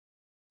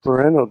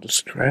Parental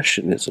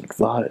discretion is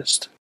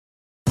advised.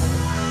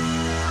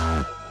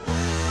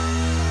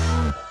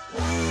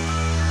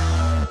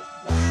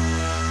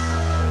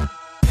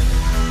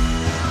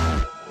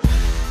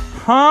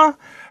 Huh?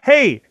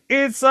 Hey,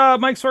 it's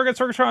Mike Sorg at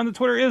Sorgatron on the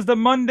Twitter is the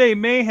Monday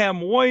Mayhem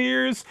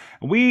Warriors.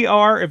 We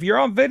are, if you're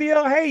on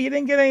video, hey, you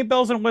didn't get any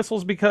bells and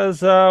whistles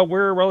because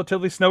we're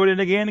relatively snowed in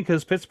again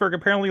because Pittsburgh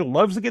apparently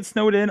loves to get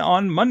snowed in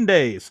on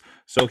Mondays.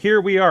 So here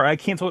we are. I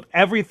canceled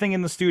everything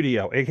in the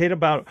studio. It hit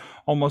about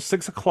almost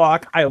 6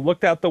 o'clock. I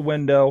looked out the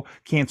window,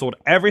 canceled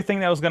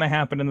everything that was going to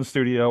happen in the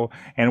studio,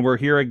 and we're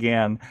here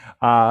again.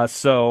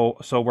 So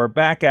we're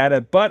back at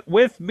it. But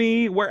with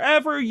me,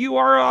 wherever you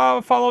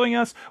are following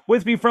us,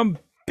 with me from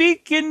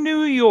Beacon,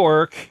 New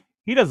York.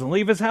 He doesn't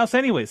leave his house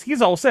anyways.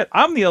 He's all set.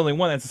 I'm the only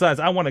one that decides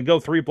I want to go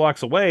 3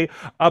 blocks away,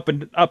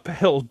 up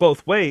hills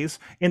both ways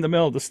in the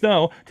middle of the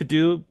snow to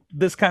do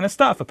this kind of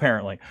stuff,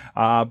 apparently.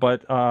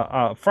 But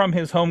from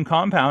his home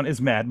compound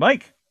is Mad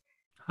Mike.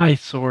 Hi,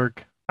 Sorg.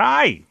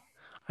 Hi.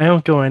 I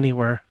don't go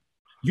anywhere.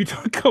 You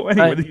don't go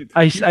anywhere.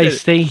 I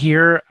stay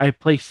here. I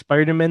play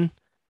Spider-Man,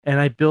 and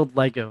I build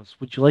Legos.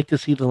 Would you like to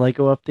see the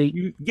Lego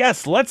update?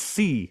 Yes, let's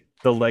see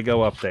the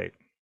Lego update.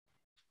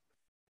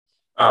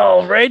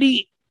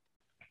 Alrighty.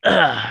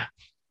 I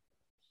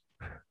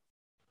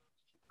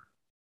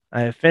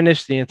have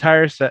finished the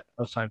entire set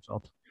of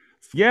Seinfeld.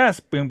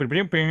 Yes.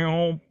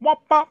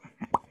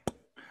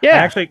 Yeah,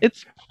 actually,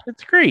 it's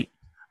great.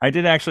 I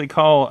did actually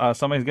call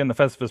somebody's getting the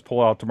Festivus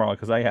pull out tomorrow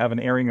because I have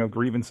an airing of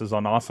grievances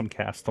on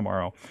AwesomeCast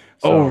tomorrow.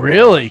 So,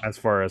 really? As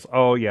far as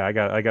I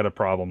got a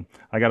problem.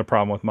 I got a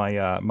problem with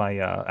my my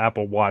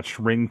Apple Watch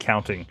ring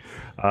counting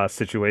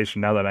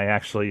situation now that I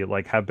actually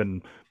have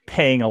been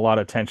paying a lot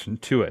of attention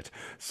to it.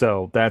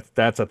 So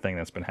that's a thing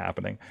that's been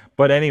happening.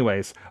 But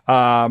anyways,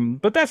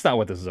 but that's not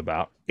what this is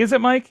about. Is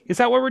it, Mike? Is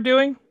that what we're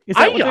doing? Is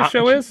that what this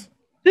show is?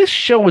 This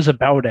show is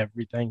about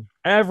everything.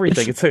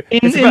 Everything.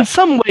 In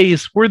some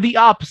ways, we're the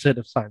opposite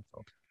of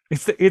Seinfeld.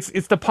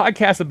 It's the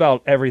podcast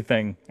about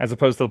everything as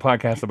opposed to the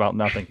podcast about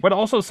nothing. But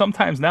also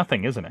sometimes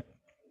nothing, isn't it?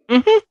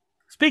 Mm-hmm.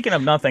 Speaking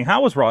of nothing,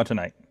 how was Raw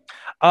tonight?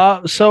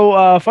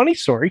 So funny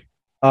story.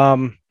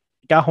 Got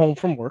home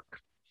from work.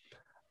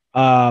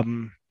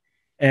 And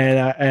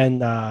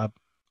the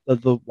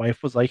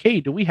wife was like, "Hey,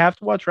 do we have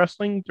to watch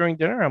wrestling during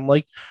dinner?" I'm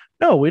like,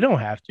 "No, we don't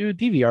have to.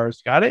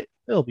 DVR's got it.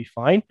 It'll be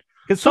fine."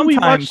 Because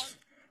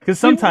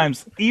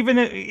sometimes, even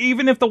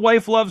if the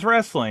wife loves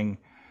wrestling,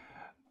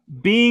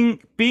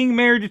 being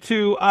married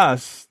to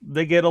us,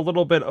 they get a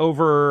little bit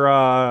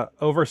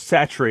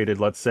oversaturated,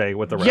 let's say,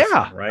 with the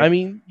wrestling. Right? I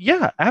mean,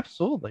 yeah,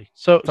 absolutely.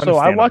 So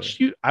I watched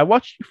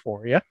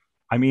Euphoria.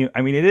 I mean,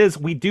 it is.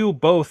 We do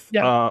both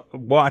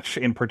watch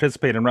and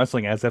participate in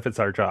wrestling as if it's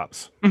our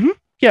jobs. Mm-hmm.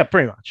 Yeah,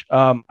 pretty much.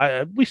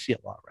 We see a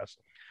lot of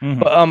wrestling,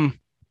 but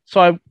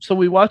so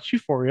we watched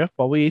Euphoria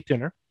while we ate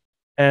dinner,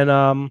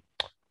 and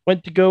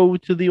went to go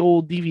to the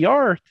old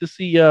DVR to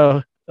see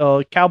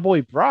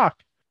Cowboy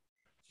Brock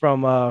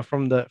from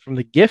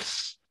the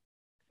gifts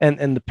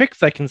and the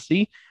pics I can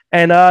see,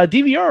 and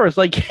DVR was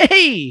like,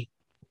 "Hey,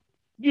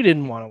 you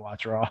didn't want to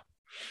watch Raw."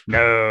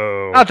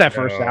 No, not that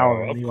first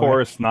hour. Anyway. Of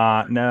course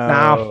not.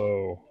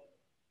 No.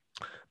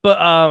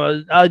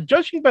 But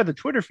judging by the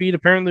Twitter feed,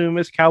 apparently we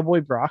missed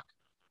Cowboy Brock.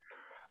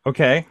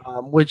 Okay.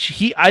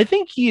 Which I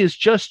think he is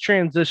just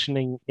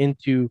transitioning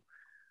into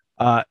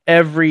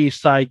every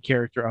side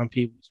character on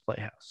Pee-wee's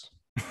Playhouse.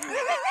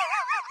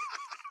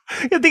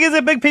 You think he's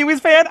a big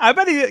Pee-wee's fan? I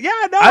bet he.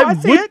 Yeah, no, I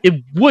see it.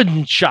 It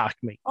wouldn't shock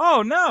me.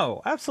 Oh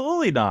no,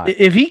 absolutely not.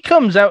 If he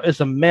comes out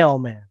as a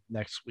mailman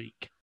next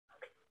week.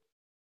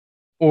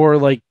 Or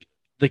like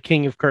the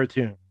King of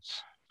Cartoons,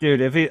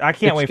 dude. I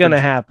can't wait. It's gonna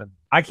happen.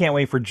 I can't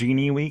wait for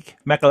Genie Week.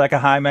 Mecha Lecca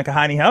High, Mecha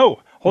Hiney Ho.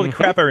 Holy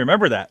crap! I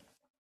remember that.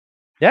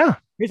 Yeah.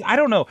 I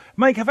don't know,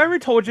 Mike. Have I ever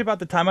told you about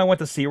the time I went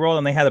to SeaWorld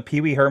and they had a Pee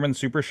Wee Herman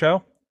Super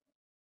Show?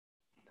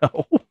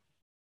 No.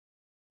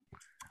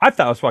 I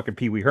thought it was fucking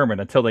Pee Wee Herman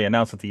until they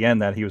announced at the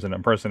end that he was an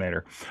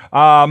impersonator.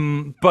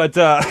 But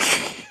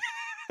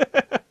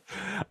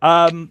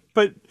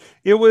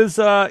it was,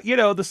 the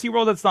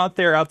SeaWorld that's not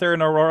there out there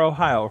in Aurora,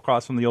 Ohio,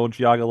 across from the old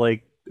Geauga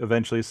Lake,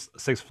 eventually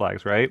Six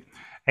Flags, right?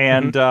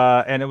 And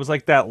and it was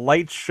like that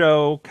light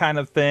show kind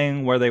of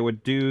thing where they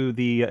would do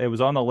it was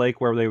on the lake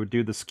where they would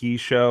do the ski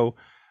show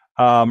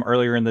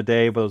earlier in the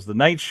day, but it was the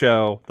night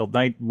show, the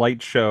night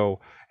light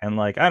show, and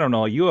a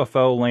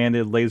UFO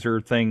landed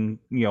laser thing,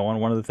 on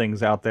one of the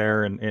things out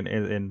there, and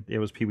it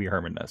was Pee Wee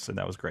Herman-ness, and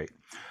that was great.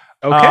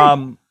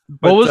 Okay.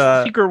 What was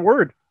the secret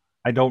word?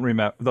 I don't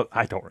remember.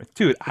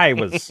 Dude, I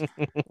was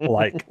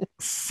like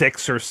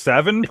 6 or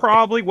 7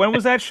 probably. When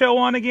was that show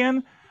on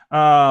again?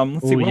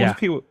 Let's see.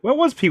 When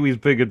was Pee Wee's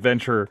Big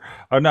Adventure?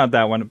 Oh, not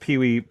that one. Pee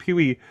Wee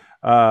Big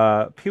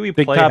Playhouse.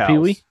 Top Pee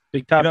Wee?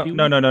 Big Top Pee Wee?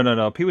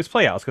 No. Pee Wee's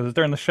Playhouse, because it's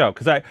during the show.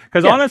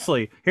 Because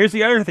honestly, here's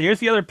the other thing. Here's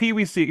the other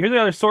here's the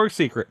other Sorg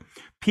secret.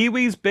 Pee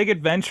Wee's Big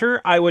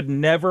Adventure, I would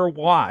never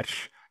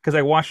watch because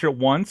I watched it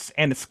once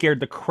and it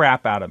scared the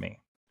crap out of me.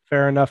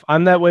 Fair enough.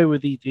 I'm that way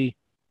with E.T.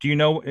 Do you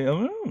know?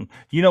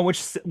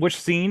 Which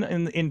scene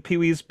in Pee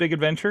Wee's Big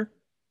Adventure?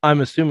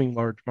 I'm assuming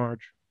Large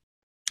Marge.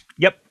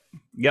 Yep.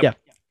 Yeah.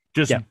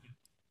 Just Yeah.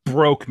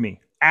 broke me.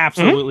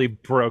 Absolutely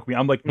broke me.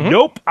 I'm like, Mhm.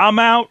 nope, I'm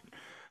out.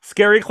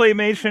 Scary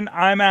Claymation,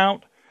 I'm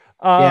out.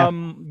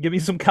 Give me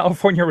some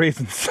California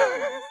raisins.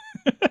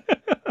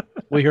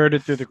 We heard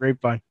it through the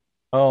grapevine.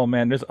 Oh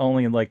man, there's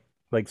only like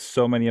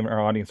so many of our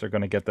audience are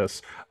going to get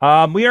this.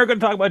 We are going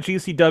to talk about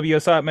GCW. I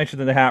saw it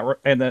mentioned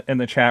in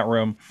the chat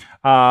room.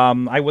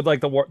 I would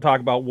like to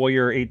talk about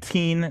Warrior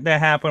 18 that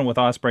happened with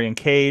Ospreay and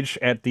Cage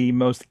at the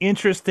most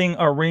interesting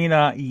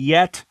arena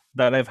yet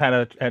that I've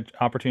had an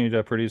opportunity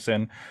to produce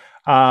in.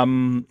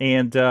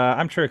 And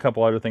I'm sure a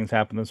couple other things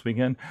happened this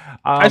weekend.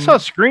 I saw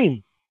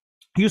Scream.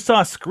 You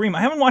saw Scream.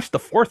 I haven't watched the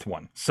fourth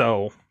one,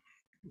 so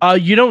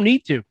You don't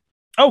need to.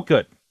 oh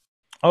good.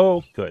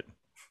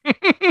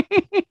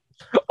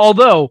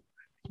 Although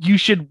you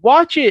should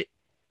watch it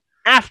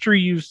after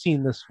you've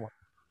seen this one.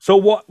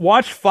 So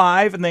watch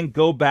 5 and then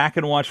go back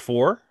and watch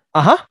 4.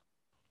 Uh-huh.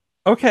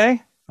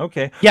 Okay.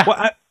 Yeah.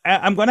 Well,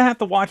 I'm going to have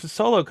to watch it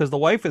solo because the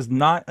wife is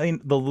not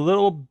the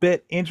little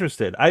bit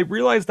interested. I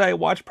realized I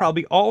watched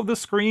probably all of the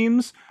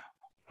Screams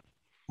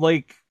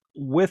like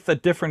with a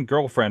different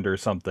girlfriend or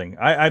something.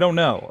 I don't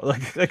know.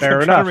 Like Fair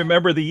I'm enough. trying to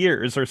remember the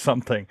years or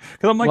something.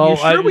 Because I'm like, Well, you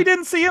sure we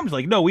didn't see him? She's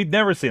like, no, we'd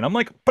never seen him. I'm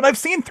like, but I've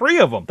seen 3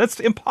 of them. That's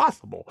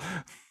impossible.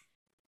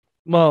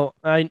 Well,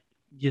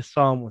 you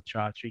saw him with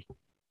Chachi.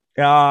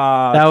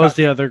 That was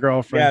the other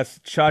girlfriend. Yes,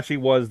 Chachi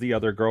was the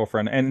other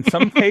girlfriend, and in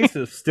some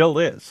cases still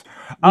is.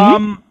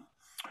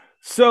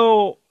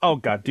 So, oh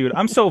god, dude,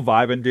 I'm so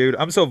vibing, dude.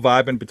 I'm so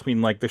vibing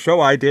between like the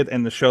show I did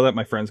and the show that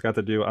my friends got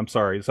to do. I'm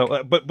sorry.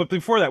 So, but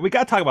before that, we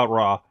got to talk about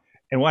Raw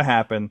and what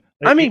happened.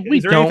 I mean, we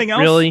is there don't anything else?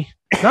 really.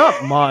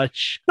 Not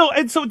much.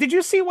 So did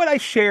you see what I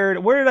shared?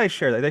 Where did I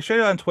share that? I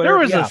shared it on Twitter. There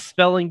was a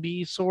spelling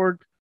bee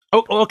sword.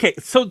 Oh, okay.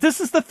 So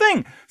this is the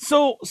thing.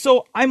 So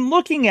I'm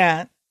looking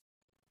at,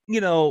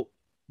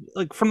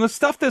 like from the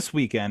stuff this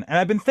weekend, and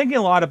I've been thinking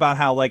a lot about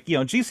how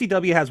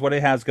GCW has what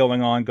it has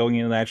going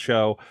into that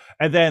show,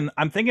 and then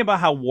I'm thinking about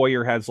how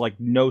Warrior has like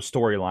no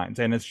storylines,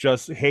 and it's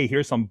just, hey,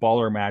 here's some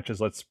baller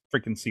matches, let's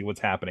freaking see what's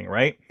happening,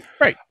 right?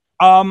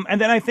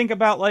 And then I think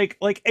about like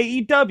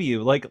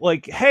AEW,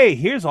 like hey,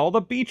 here's all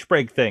the beach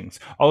break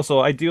things. Also,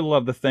 I do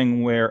love the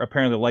thing where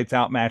apparently the lights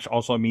out match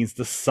also means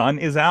the sun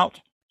is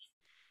out.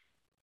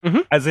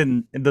 As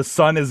in the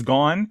sun is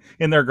gone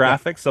in their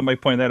graphics. Yeah. Somebody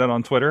pointed that out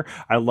on Twitter.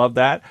 I love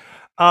that.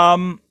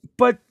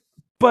 But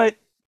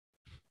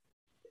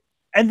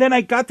and then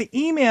I got the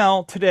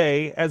email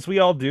today, as we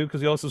all do,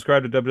 because we all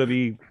subscribe to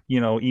WWE,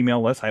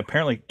 email list. I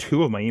apparently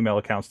 2 of my email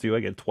accounts do. I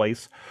get it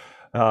twice.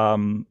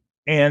 And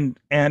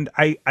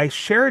I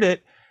shared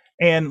it,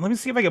 and let me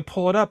see if I can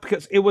pull it up,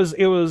 because it was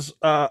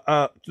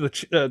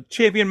the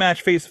champion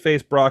match face to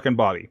face, Brock and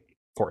Bobby,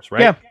 of course,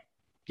 right? Yeah.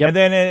 Yep.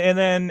 And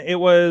then it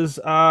was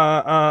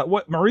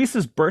what,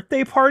 Maurice's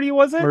birthday party,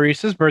 was it?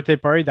 Maurice's birthday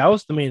party. That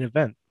was the main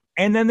event.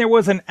 And then there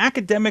was an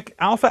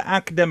alpha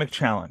academic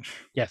challenge.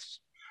 Yes.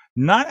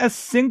 Not a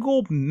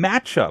single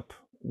matchup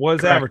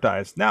was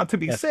advertised. Now, to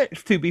be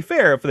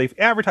fair, if they've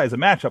advertised a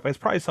matchup, it's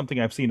probably something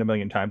I've seen a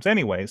million times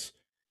anyways.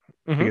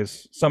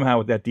 Because somehow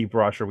with that deep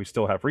roster, we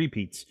still have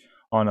repeats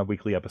on a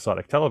weekly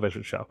episodic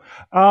television show,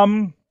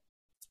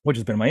 which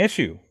has been my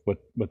issue with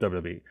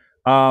WWE.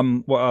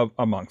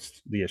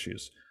 Amongst the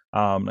issues.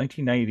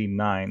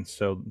 1999,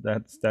 so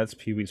that's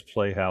Pee-wee's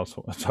Playhouse.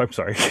 So I'm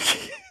sorry.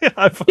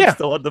 I'm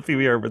still on the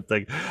Pee-wee Herman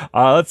thing.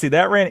 Let's see,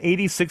 that ran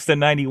 86 to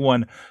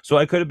 91, so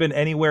I could have been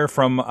anywhere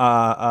from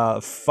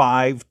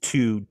 5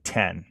 to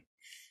 10.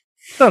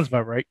 Sounds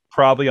about right.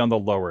 Probably on the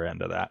lower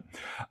end of that.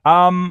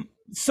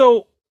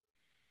 So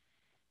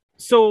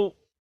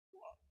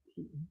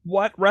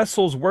what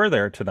wrestles were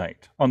there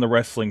tonight on the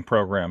wrestling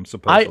program,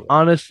 supposedly? I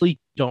honestly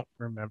don't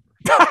remember.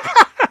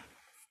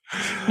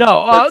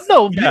 No,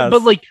 yes.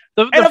 But like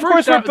and of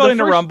course we're building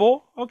the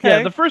Rumble. Okay,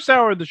 yeah, the first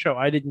hour of the show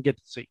I didn't get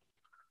to see.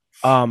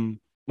 My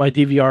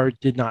DVR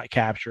did not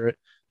capture it.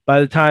 By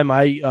the time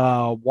I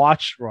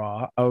watched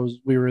Raw,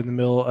 we were in the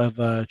middle of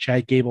a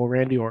Chad Gable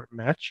Randy Orton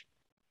match,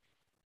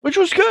 which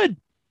was good.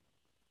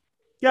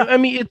 Yeah, I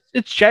mean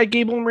it's Chad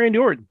Gable and Randy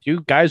Orton,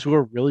 2 guys who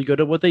are really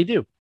good at what they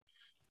do.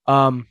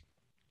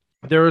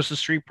 There was the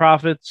Street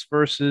Profits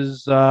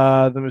versus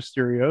the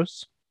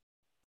Mysterios.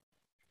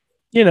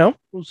 It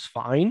was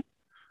fine.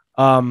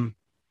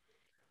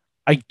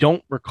 I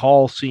don't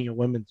recall seeing a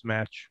women's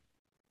match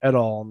at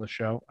all on the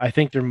show. I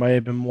think there might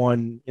have been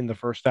one in the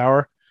first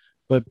hour,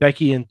 but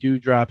Becky and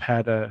Doudrop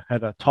had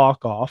a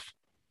talk off.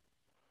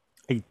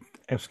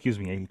 Excuse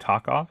me, a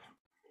talk off?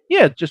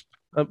 Yeah, just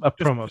a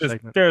promo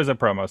segment. There's a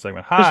promo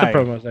segment. Hi. Just a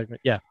promo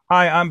segment, yeah.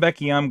 Hi, I'm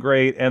Becky, I'm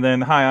great. And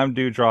then, hi, I'm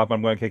Doudrop,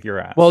 I'm going to kick your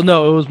ass. Well,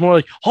 no, it was more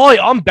like, hi,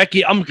 I'm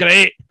Becky, I'm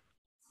great.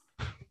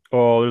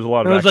 Oh, there's a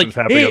lot of actions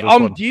happening. Hey,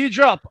 I'm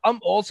Doudrop, I'm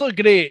also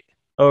great.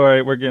 All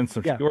right, we're getting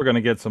some. Yeah. We're gonna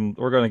get some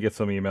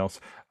emails.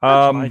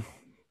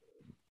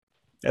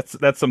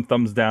 That's some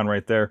thumbs down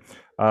right there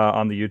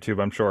on the YouTube,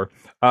 I'm sure.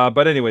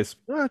 But anyways,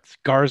 that's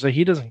Garza.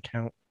 He doesn't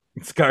count.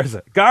 It's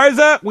Garza.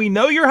 Garza, we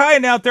know you're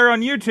hiding out there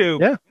on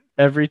YouTube. Yeah,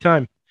 every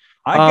time.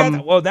 I get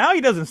that. Well, now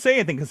he doesn't say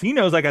anything because he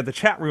knows I got the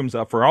chat rooms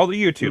up for all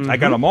the YouTubes. I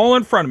got them all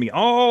in front of me,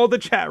 all the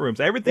chat rooms,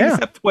 everything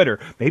except Twitter.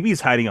 Maybe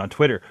he's hiding on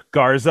Twitter.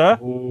 Garza,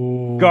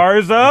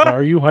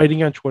 are you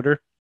hiding on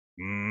Twitter?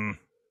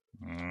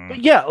 But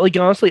yeah, like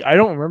honestly, I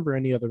don't remember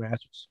any other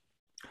matches.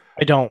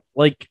 I don't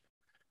like.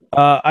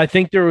 I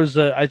think there was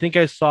I think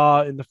I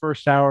saw in the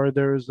first hour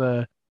there was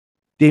a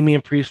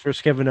Damian Priest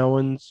versus Kevin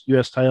Owens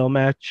U.S. title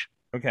match.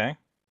 Okay,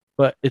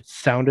 but it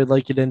sounded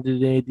like it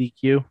ended in a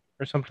DQ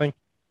or something.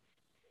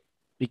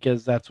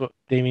 Because that's what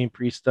Damian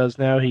Priest does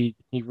now. He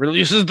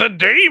releases the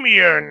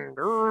Damian.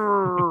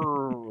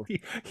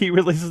 he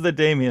releases the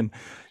Damian.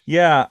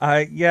 Yeah.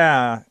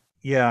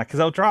 Because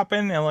I'll drop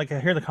in and like I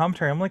hear the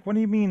commentary. I'm like, what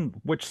do you mean?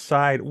 Which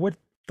side? What?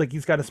 Like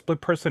he's got a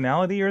split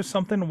personality or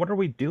something? What are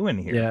we doing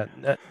here?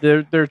 Yeah,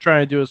 they're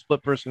trying to do a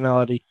split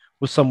personality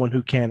with someone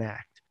who can't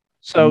act.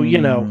 So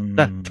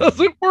that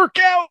doesn't work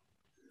out.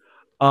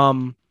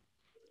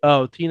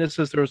 Oh, Tina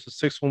says there was a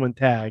 6-woman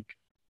tag.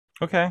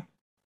 Okay,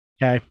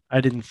 I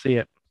didn't see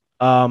it.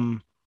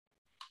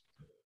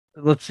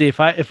 Let's see if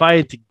I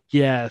had to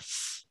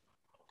guess.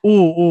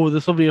 Oh,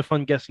 this will be a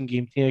fun guessing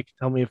game. Tina can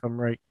tell me if I'm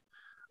right.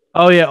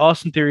 Oh yeah,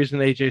 Austin Theory's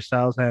and AJ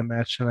Styles had a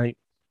match tonight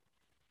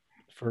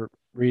for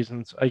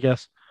reasons, I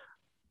guess.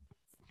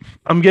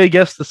 I'm gonna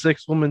guess the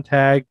 6-woman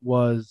tag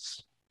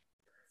was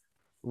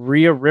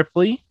Rhea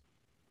Ripley,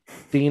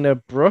 Dana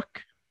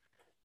Brooke,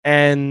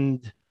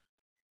 and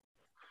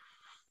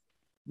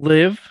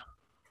Liv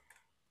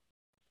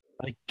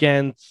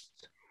against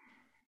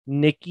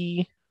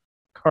Nikki,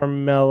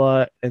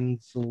 Carmella, and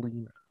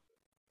Zelina.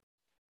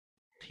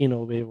 Tina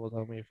will be able to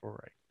tell me if we're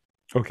right.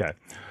 Okay.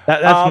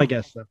 That's my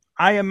guess, though.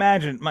 I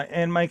imagine,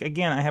 Mike,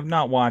 again, I have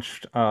not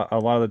watched a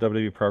lot of the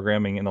WWE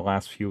programming in the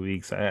last few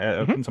weeks.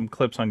 I've seen some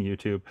clips on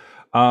YouTube.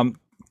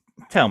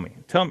 Tell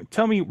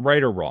me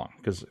right or wrong,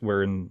 because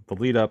we're in the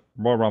lead up.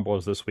 Royal Rumble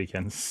is this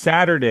weekend.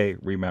 Saturday,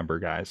 remember,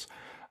 guys.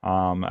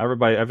 Every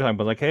time I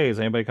was like, hey, is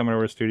anybody coming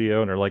over to the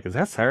studio? And they're like, is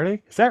that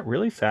Saturday? Is that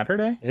really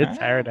Saturday? It's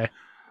Saturday.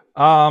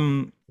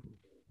 I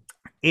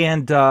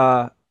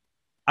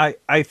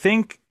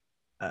think,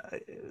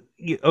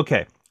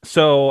 okay.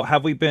 So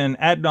have we been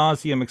ad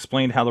nauseum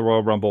explained how the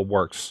Royal Rumble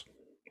works?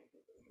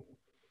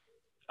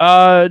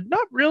 Not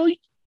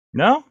really.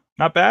 No,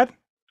 not bad.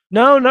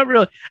 No, not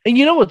really. And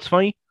you know what's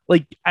funny?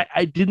 Like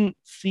I didn't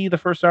see the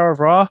first hour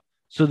of Raw,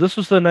 so this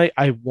was the night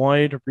I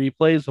wanted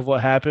replays of what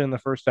happened in the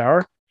first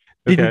hour.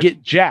 Didn't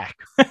get jack.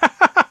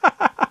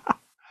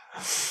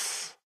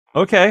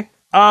 Okay.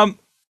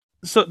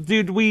 So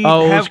did we? It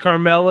was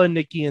Carmella,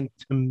 Nikki, and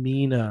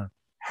Tamina.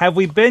 Have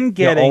we been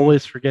getting? You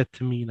always forget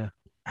Tamina.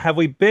 Have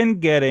we been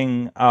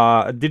getting?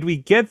 Did we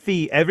get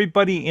the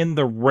everybody in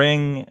the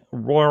ring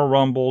Royal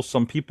Rumble?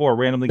 Some people are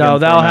randomly. No,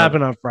 that'll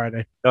happen on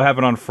Friday. They'll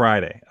happen on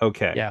Friday.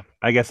 Okay. Yeah.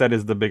 I guess that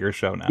is the bigger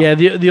show now. Yeah.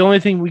 The only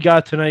thing we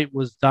got tonight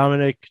was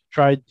Dominic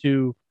tried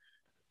to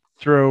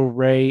throw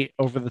Ray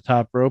over the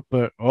top rope,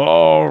 but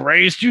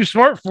Ray's too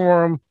smart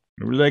for him.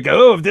 We're like,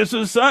 if this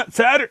was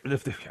Saturday,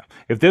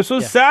 if this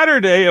was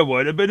Saturday, it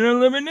would have been an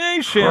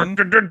elimination.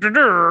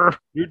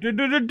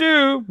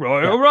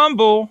 Royal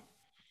Rumble.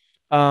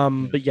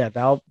 But yeah,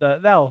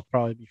 that'll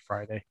probably be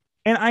Friday.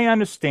 And I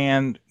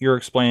understand you're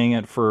explaining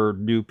it for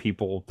new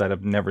people that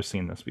have never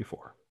seen this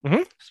before.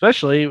 Mm-hmm.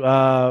 Especially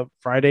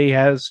Friday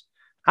has,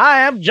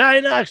 hi, I'm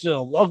Johnny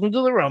Knoxville. Welcome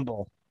to the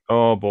Rumble.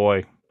 Oh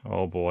boy.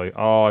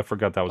 Oh, I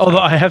forgot that was. Although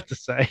I have to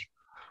say,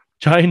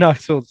 Johnny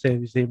Knoxville and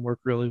Sami Zayn work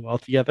really well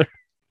together.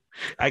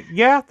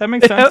 Yeah, that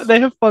makes sense. They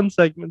have fun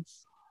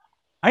segments.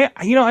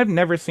 I've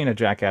never seen a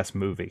Jackass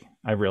movie.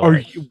 I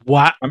realize.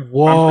 What?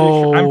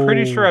 I'm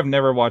pretty sure I've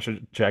never watched a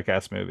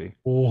Jackass movie.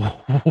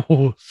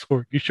 Oh,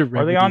 sorry. You should.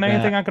 Are they on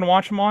anything I can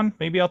watch them on?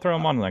 Maybe I'll throw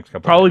them on the next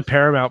couple. Probably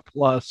Paramount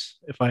Plus,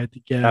 if I had to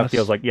guess. That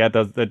feels like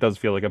that does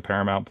feel like a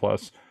Paramount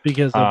Plus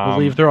because I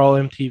believe they're all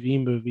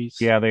MTV movies.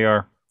 Yeah, they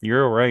are.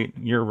 You're right.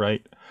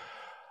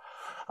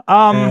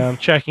 I'm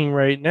checking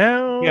right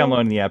now. Yeah, I'm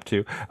loading the app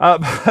too.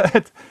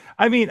 But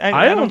I mean,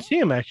 I don't see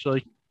them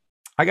actually.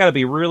 I got to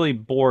be really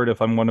bored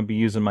if I'm going to be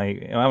using my.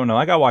 I don't know.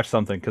 I got to watch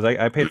something because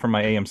I paid for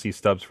my AMC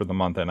stubs for the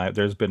month, and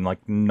there's been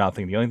like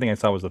nothing. The only thing I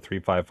saw was the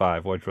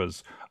 355, which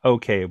was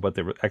okay, but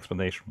the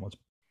explanation was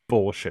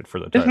bullshit for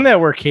the title. Isn't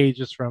that where Cage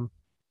is from?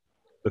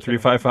 The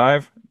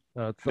 355?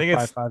 No, it's the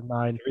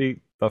 559.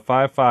 The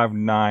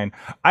 559.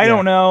 I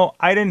don't know.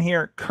 I didn't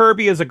hear.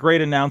 Kirby is a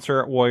great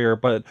announcer at Warrior,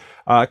 but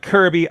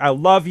Kirby, I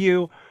love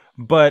you,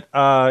 but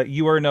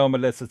you are no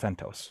Melissa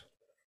Santos.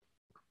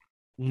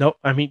 No,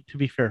 I mean, to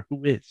be fair,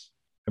 who is?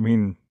 I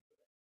mean,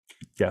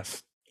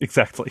 yes,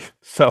 exactly.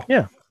 So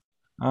yeah,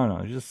 I don't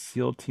know. Just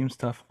SEAL team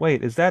stuff.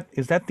 Wait, is that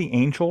the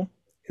Angel?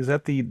 Is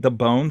that the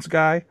Bones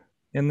guy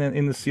in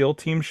the SEAL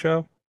team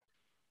show?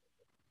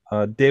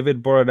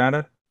 David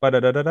Boreanaz.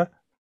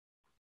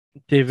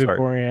 David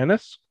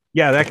Boreanaz.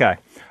 Yeah, that guy.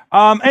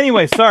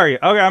 Anyway, sorry.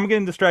 Okay, I'm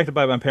getting distracted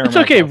by my parents.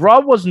 It's okay. Raw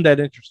wasn't that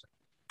interesting.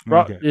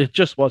 Raw, it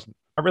just wasn't.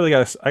 I really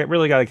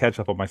got to catch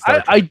up on my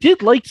stuff. I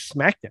did like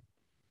SmackDown.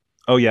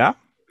 Oh yeah.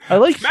 I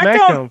like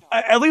SmackDown.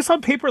 At least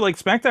on paper, like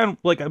SmackDown,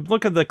 like I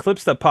look at the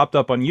clips that popped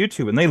up on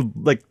YouTube, and they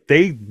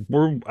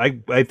were.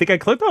 I think I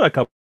clicked on a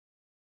couple.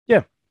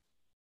 Yeah.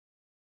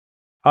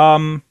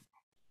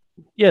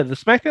 Yeah, the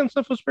SmackDown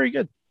stuff was very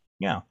good.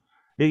 Yeah,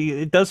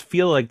 it does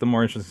feel like the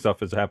more interesting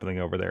stuff is happening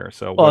over there.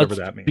 So whatever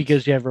that means,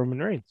 because you have Roman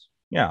Reigns.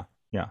 Yeah,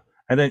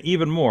 and then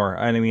even more.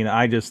 I mean,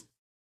 I just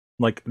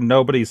like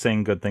nobody's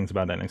saying good things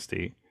about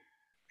NXT,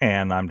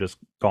 and I'm just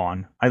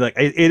gone.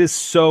 It is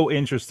so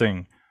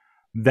interesting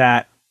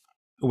that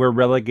we're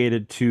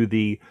relegated to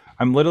the.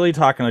 I'm literally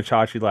talking to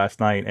Chachi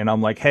last night, and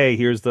I'm like, "Hey,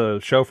 here's the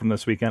show from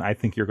this weekend. I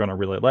think you're going to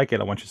really like it.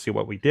 I want you to see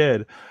what we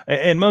did."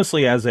 And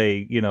mostly as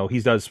a, he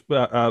does.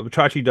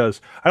 Chachi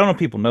does. I don't know if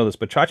people know this,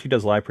 but Chachi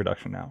does live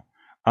production now.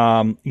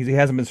 He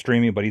hasn't been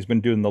streaming, but he's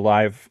been doing the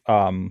live,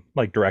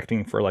 like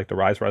directing for like the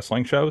Rise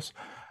Wrestling shows.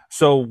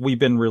 So we've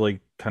been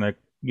really kind of,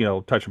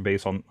 touching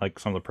base on like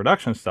some of the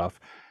production stuff,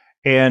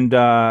 and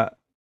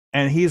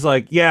he's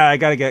like, "Yeah, I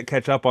gotta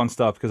catch up on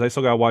stuff because I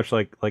still gotta watch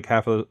like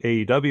half of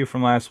AEW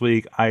from last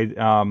week. I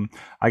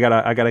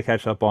gotta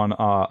catch up on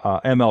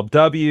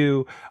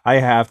MLW. I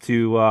have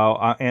to,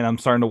 and I'm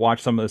starting to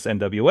watch some of this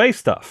NWA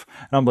stuff."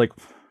 And I'm like,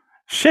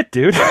 "Shit,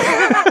 dude."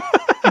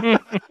 And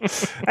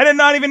then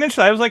not even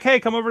interested. I was like, "Hey,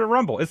 come over to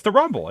Rumble. It's the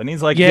Rumble." And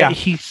he's like, "Yeah."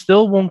 He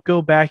still won't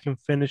go back and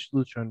finish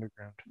Lucha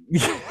Underground.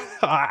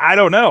 I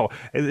don't know.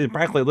 It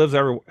practically lives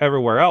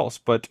everywhere else.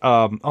 But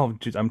oh,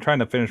 geez, I'm trying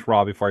to finish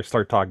Raw before I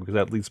start talking because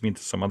that leads me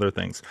into some other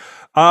things.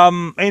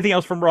 Anything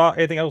else from Raw?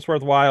 Anything else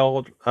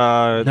worthwhile?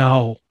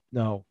 No.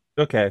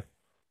 Okay.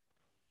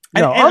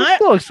 No, I'm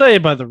still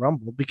excited by the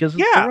Rumble because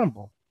it's the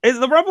Rumble.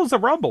 The Rumble's the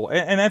Rumble,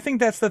 and I think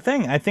that's the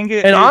thing. I think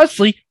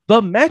honestly,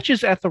 the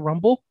matches at the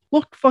Rumble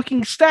look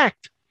fucking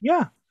stacked.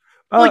 Yeah.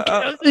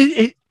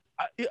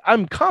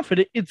 I'm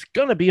confident it's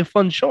gonna be a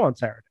fun show on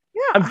Saturday.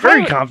 Yeah, I'm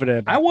very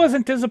confident. I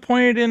wasn't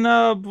disappointed in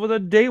with a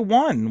day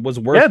one was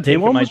worth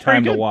taking my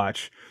time to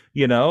watch.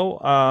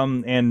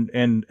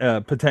 And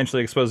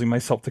potentially exposing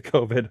myself to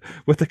COVID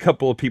with a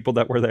couple of people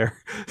that were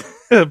there,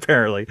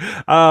 apparently.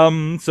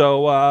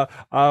 So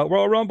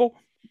Royal Rumble,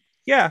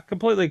 yeah,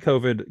 completely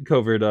COVID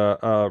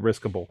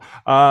riskable.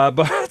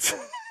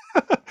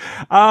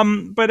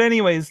 But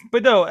anyways,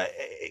 but no,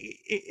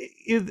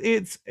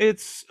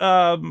 it's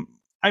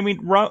I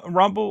mean,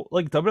 Rumble,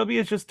 like WWE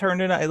has just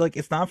turned in, like,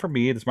 it's not for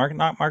me. It's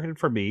not marketed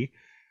for me.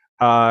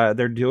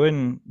 They're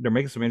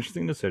making some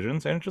interesting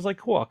decisions, and it's just like,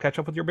 cool. I'll catch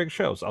up with your big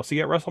shows. I'll see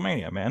you at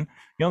WrestleMania, man.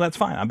 That's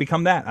fine. I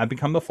become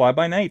the fly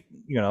by night.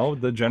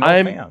 The general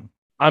fan.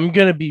 I'm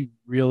gonna be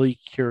really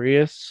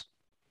curious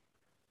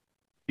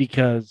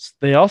because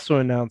they also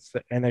announced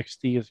that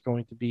NXT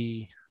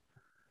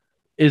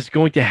is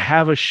going to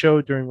have a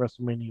show during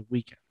WrestleMania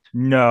weekend.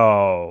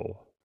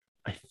 No,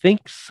 I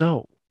think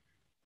so.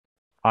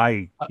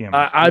 I'm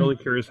really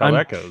curious how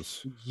that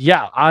goes.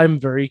 Yeah, I'm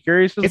very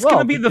curious as well. It's going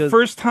to be the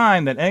first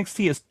time that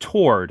NXT has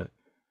toured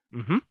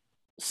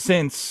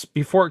since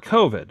before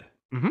COVID.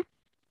 Mm-hmm.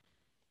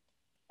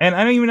 And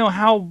I don't even know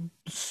how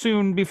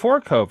soon before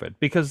COVID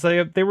because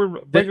they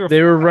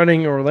were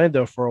running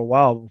Orlando for a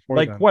while before.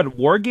 Like what,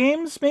 War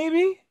Games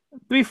maybe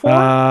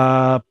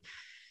before?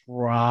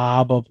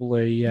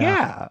 Probably, yeah.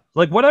 Yeah,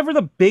 like whatever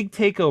the big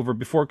takeover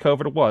before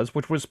COVID was,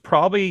 which was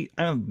probably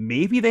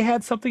maybe they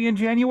had something in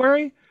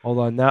January. Hold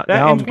on, now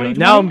I'm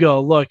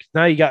going. Look,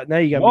 now you got.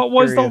 What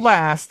was the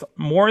last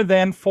more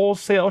than Full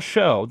Sail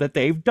show that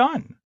they've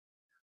done?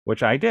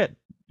 Which I did,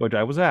 which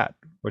I was at,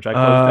 which I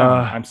closed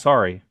down. I'm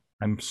sorry.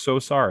 I'm so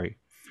sorry.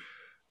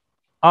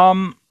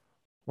 Well,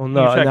 no,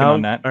 now,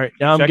 on that. All right,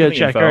 now I'm gonna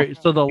check. All right,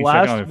 so the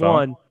last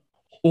one.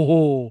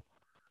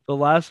 The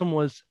last one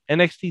was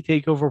NXT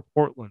Takeover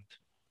Portland.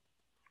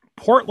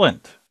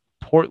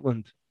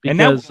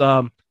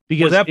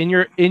 Because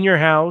in your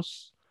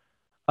house,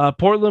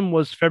 Portland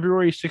was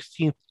February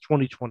 16th,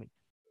 2020.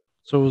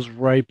 So it was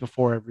right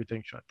before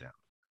everything shut down.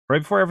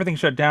 Right before everything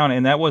shut down,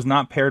 and that was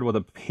not paired with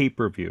a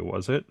pay-per-view,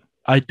 was it?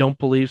 I don't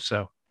believe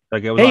so.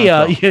 Like it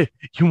was you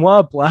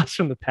want a blast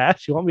from the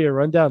past? You want me to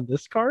run down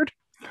this card?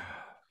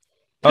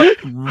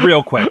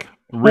 Real quick.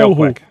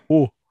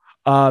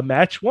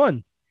 Match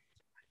 1.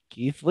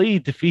 Keith Lee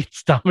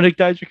defeats Dominic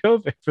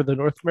Dijakovic for the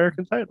North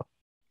American title.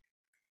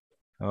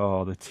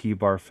 Oh, the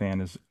T-Bar fan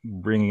is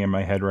ringing in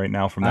my head right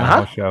now from that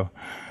house show.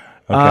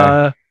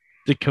 Okay.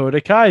 Dakota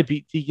Kai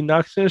beat Tegan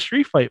Nox in a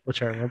street fight,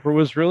 which I remember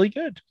was really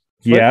good.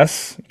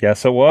 Yes,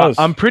 it was.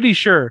 I'm pretty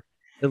sure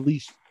at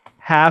least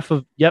half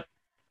of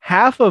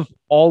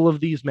all of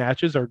these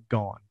matches are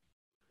gone.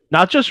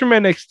 Not just from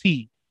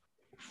NXT,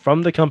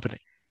 from the company.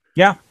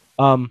 Yeah.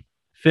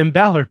 Finn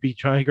Balor beat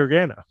Johnny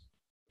Gargano.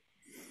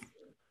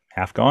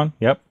 Half gone.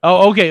 Yep.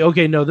 Oh,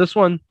 okay. No, this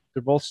one,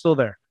 they're both still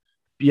there.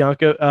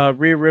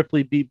 Rhea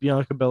Ripley beat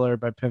Bianca Belair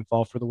by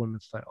pinfall for the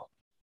women's title.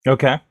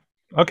 Okay.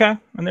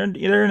 And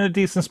they're in a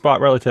decent spot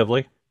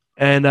relatively.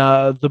 And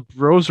the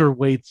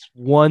Broserweights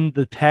won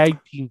the tag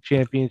team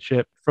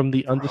championship from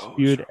the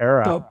Undisputed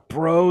Era. The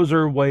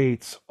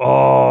Broserweights.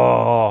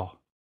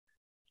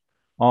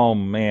 Oh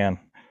man.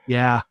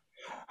 Yeah.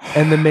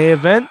 And the main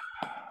event,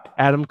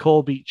 Adam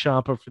Cole beat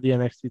Ciampa for the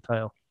NXT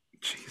title.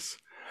 Jeez.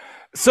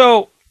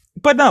 So,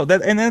 but no,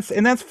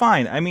 that's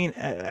fine. I mean,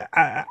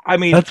 I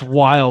mean, That's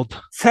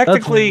wild.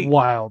 technically, That's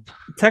wild.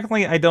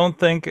 Technically, I don't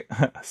think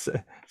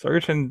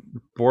Sorgatron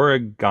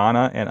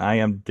Boragana and I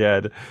am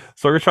dead.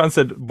 Sorgatron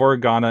said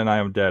Boragana and I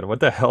am dead.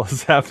 What the hell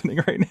is happening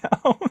right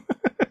now?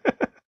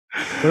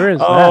 Where is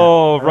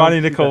oh, that?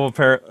 Ronnie Nicole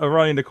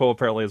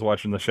apparently is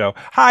watching the show.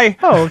 Hi.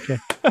 Oh, okay.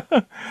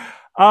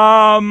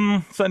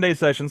 Sunday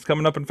sessions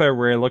coming up in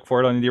February. Look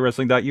for it on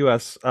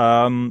IndieWrestling.us.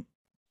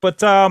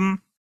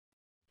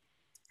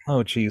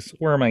 Oh geez,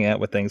 where am I at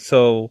with things?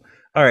 So,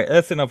 all right,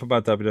 that's enough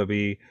about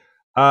WWE.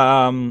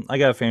 I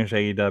gotta finish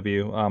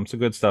AEW. Some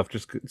good stuff.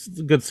 Just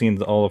good scenes.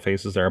 All the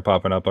faces that are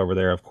popping up over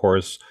there, of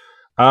course.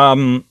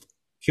 Can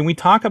we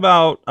talk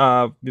about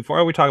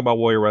before we talk about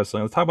Warrior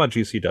Wrestling? Let's talk about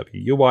GCW.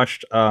 You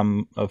watched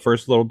a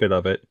first little bit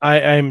of it.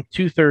 I'm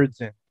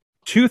 2/3 in.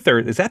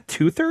 2/3? Is that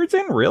 2/3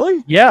 in?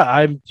 Really? Yeah,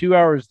 I'm 2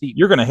 hours deep.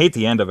 You're gonna hate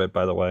the end of it,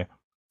 by the way.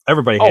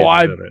 Everybody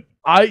hated it.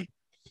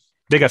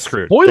 They got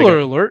screwed. Spoiler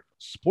alert!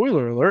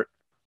 Spoiler alert!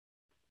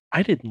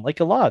 I didn't like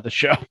a lot of the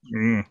show.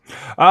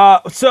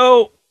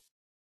 So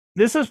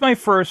this is my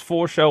first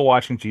full show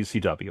watching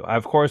GCW.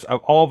 Of course,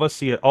 all of us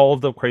see it, all of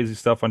the crazy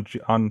stuff on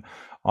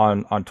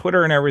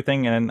Twitter and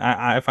everything, and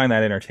I find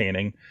that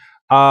entertaining.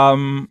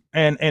 And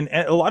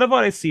a lot of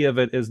what I see of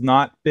it has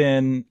not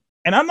been,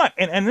 and I'm not,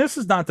 and this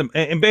is not the,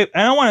 and babe,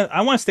 and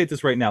I want to state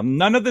this right now.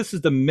 None of this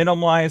is to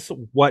minimize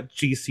what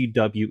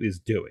GCW is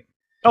doing.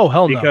 Oh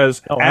hell no!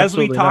 Because as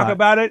we talk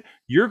about it,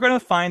 you're going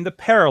to find the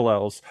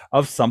parallels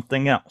of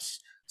something else.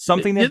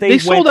 Something that they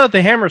sold out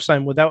the Hammer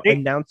sign without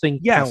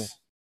announcing. Yes,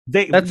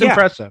 that's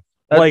impressive.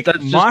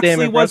 That's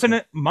Moxley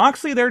wasn't.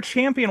 Moxley, their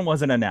champion,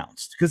 wasn't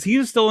announced because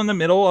he's still in the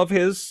middle of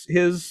his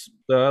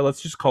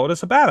let's just call it a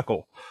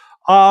sabbatical.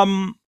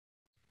 And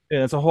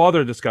it's a whole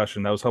other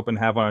discussion that I was hoping to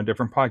have on a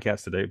different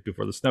podcast today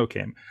before the snow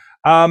came.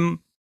 But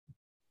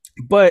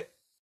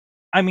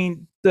I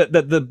mean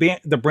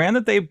the brand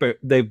that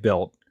they've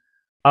built.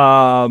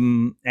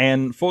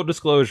 And full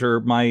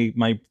disclosure, my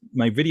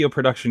video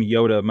production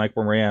Yoda, Mike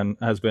Moran,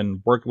 has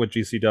been working with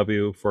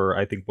GCW for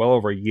I think well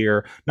over a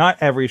year. Not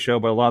every show,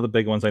 but a lot of the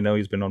big ones I know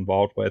he's been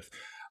involved with.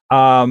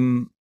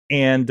 And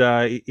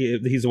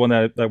he's the one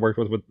that I worked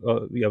with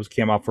I was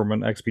came out from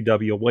an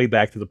XPW way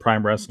back to the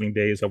Prime Wrestling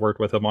days. I worked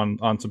with him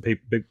on some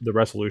the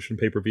Resolution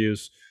pay-per-view.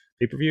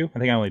 I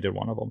think I only did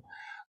one of them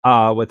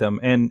with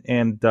him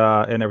and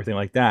everything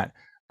like that.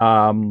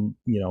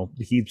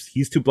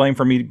 He's to blame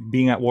for me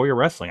being at Warrior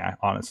Wrestling,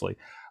 honestly.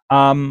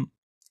 So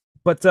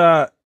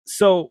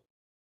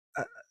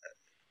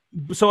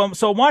I'm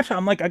watching.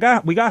 I'm like,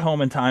 we got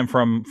home in time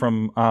from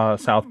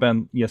South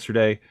Bend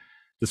yesterday,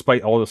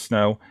 despite all the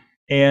snow,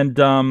 and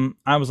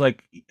I was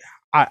like,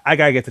 I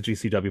gotta get the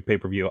GCW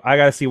pay-per-view. I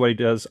gotta see what he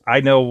does. I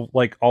know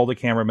like all the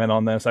cameramen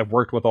on this. I've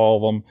worked with all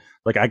of them.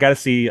 Like I gotta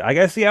see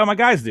how my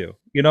guys do.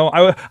 You know,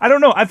 I don't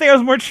know. I think I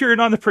was more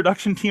cheering on the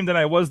production team than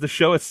I was the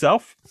show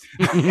itself.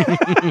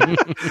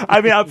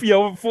 I mean,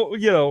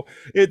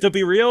 to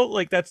be real,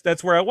 like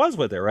that's where I was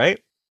with it,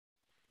 right?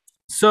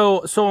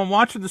 So I'm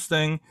watching this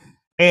thing,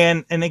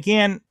 and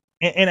again,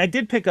 and I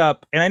did pick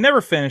up, and I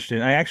never finished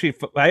it. I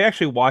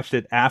actually watched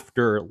it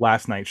after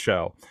last night's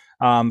show.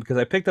 Because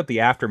I picked up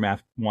the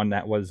Aftermath one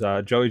that was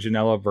Joey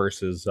Janela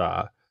versus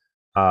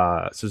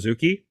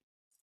Suzuki.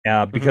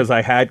 Because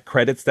I had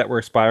credits that were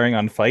expiring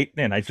on Fight,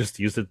 and I just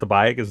used it to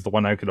buy it because it's the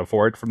one I could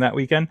afford from that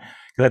weekend.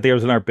 Because I think it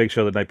was in our big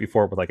show the night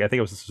before, but I think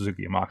it was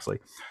Suzuki and Moxley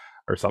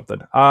or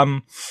something.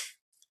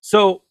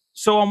 So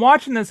I'm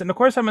watching this, and of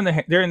course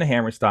they're in the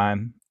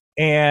Hammerstein,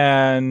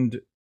 and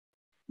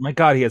my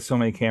God, he had so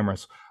many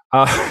cameras.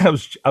 I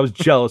was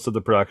jealous of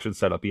the production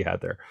setup he had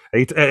there.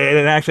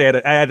 And actually,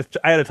 I had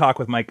a talk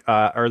with Mike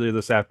earlier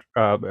this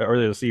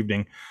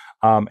evening,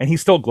 and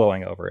he's still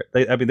glowing over it.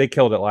 They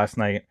killed it last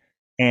night,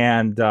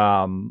 and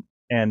I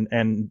think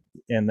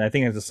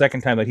it's the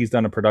second time that he's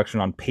done a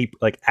production on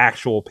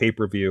actual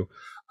pay-per-view,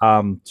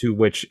 to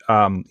which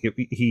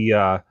he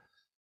I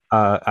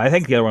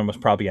think the other one was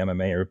probably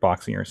MMA or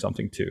boxing or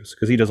something too,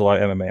 because he does a lot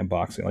of MMA and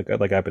boxing,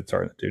 like I've been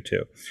starting to do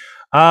too.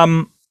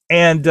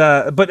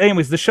 But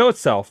anyways, the show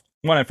itself,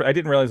 I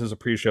didn't realize it was a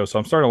pre-show, so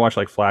I'm starting to watch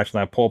like Flash, and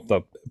I pull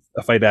up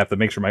the Fight app to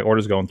make sure my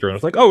order's going through, and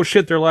it's like, oh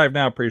shit, they're live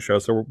now, pre-show.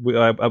 So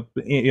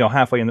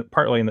halfway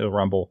partly in the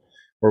Rumble,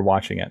 we're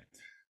watching it.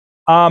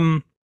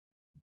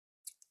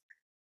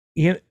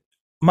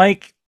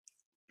 Mike,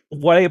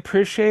 what I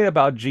appreciate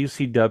about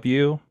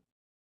GCW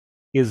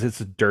is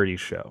it's a dirty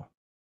show.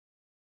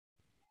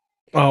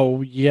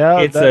 Oh yeah,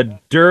 it's a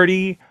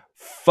dirty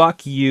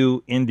fuck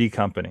you indie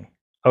company.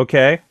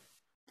 Okay.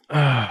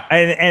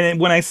 And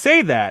when I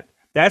say that,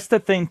 that's the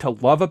thing to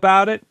love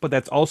about it, but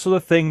that's also the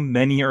thing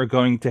many are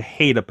going to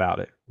hate about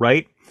it,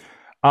 right?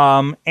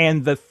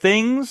 And the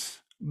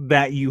things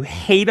that you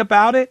hate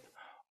about it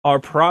are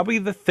probably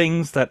the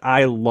things that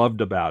I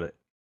loved about it,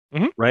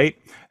 right?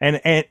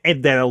 And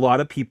that a lot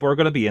of people are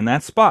going to be in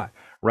that spot,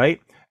 right?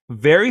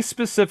 very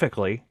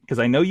specifically, because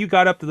I know you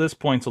got up to this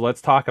point, so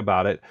let's talk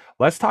about it.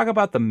 Let's talk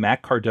about the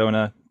Matt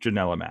Cardona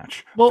Janela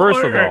match. Well,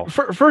 first of all,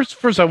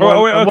 first I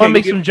want to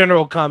make some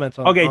general comments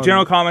on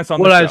general comments on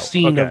what the show. I've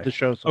seen of the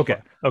show so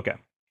far. Okay.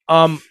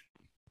 I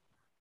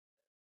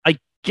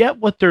get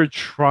what they're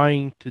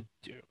trying to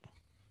do.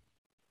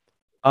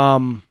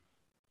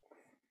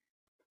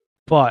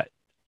 But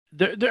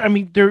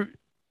they're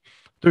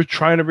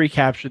trying to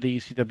recapture the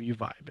ECW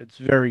vibe. It's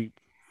very,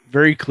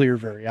 very clear,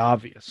 very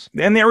obvious.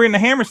 And they were in the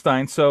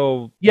Hammerstein,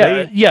 so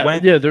there's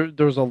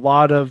a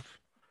lot of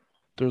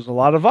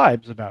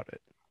vibes about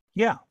it.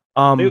 Yeah.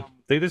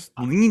 They just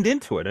leaned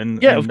into it,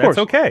 and of course, that's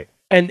okay.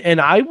 And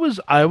I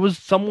was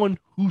someone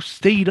who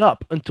stayed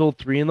up until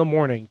 3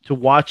 a.m. to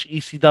watch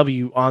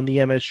ECW on the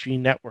MSG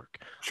network.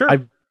 Sure.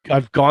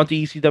 I've gone to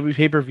ECW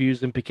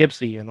pay-per-views in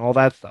Poughkeepsie and all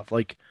that stuff.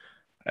 Like,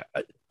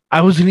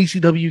 I was an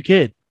ECW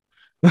kid.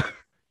 But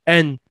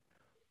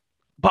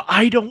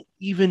I don't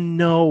even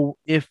know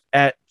if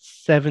at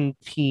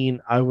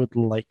 17 I would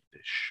like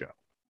this show.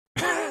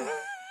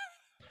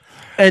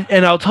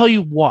 and I'll tell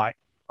you why.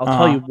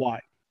 Tell you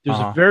why. There's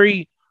a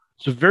very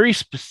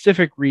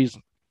specific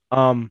reason.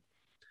 It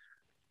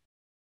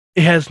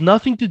has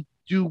nothing to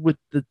do with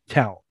the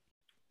talent.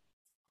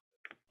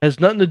 It has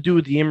nothing to do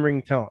with the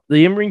in-ring talent.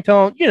 The in-ring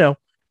talent,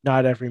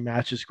 not every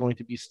match is going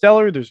to be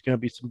stellar. There's going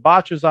to be some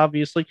botches,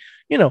 obviously.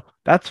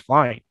 That's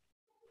fine.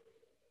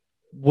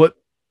 What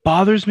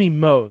bothers me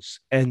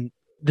most, and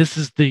this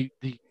is the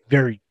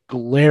very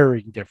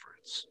glaring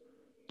difference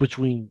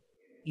between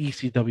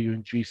ECW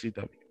and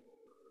GCW,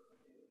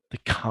 the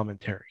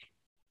commentary.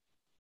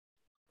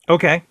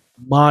 Okay.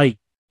 My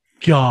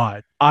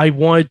God, I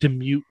wanted to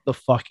mute the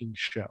fucking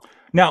show.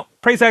 Now,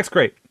 Prazak's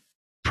great.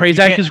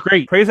 Prazak is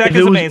great. Prazak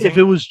is amazing. If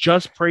it was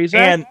just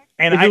Prazak,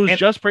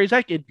 just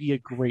Prazak, it'd be a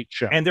great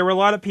show. And there were a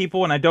lot of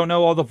people, and I don't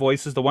know all the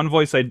voices. The one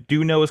voice I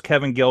do know is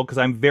Kevin Gill, because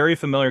I'm very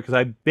familiar, because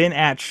I've been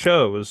at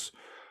shows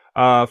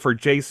for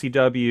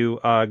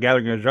JCW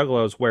Gathering of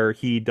Juggalos where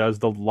he does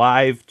the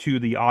live to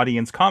the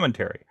audience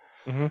commentary.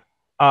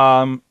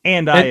 Mm-hmm.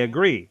 And I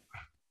agree.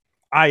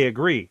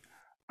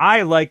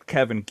 I like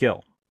Kevin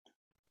Gill.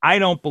 I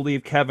don't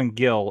believe Kevin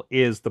Gill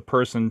is the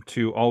person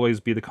to always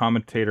be the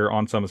commentator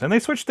on some. And they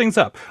switched things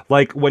up.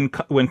 Like when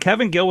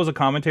Kevin Gill was a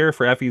commentator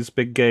for Effie's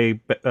Big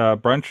Gay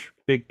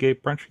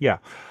Brunch. Yeah.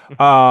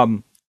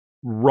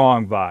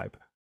 Wrong vibe.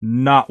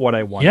 Not what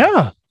I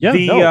wanted.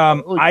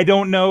 Yeah. I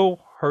don't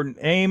know her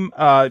name.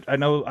 I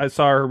know I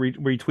saw her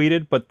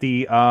retweeted, but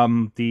the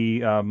I'm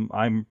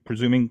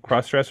presuming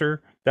crossdresser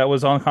that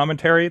was on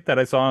commentary that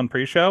I saw on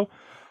pre-show.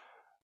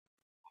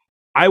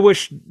 I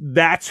wish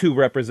that's who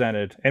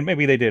represented, and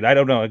maybe they did. I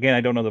don't know. Again,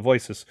 I don't know the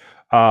voices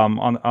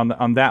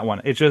on that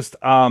one. It just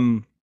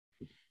I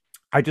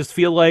just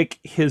feel like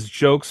his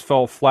jokes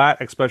fell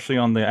flat, especially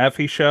on the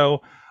Effie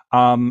show,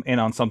 and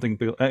on something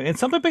big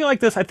like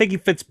this. I think he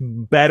fits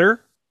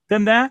better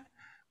than that.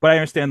 But I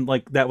understand,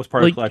 like, that was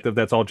part of the collective.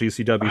 That's all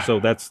GCW,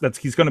 so that's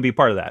he's going to be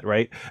part of that,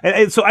 right?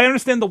 And so I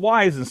understand the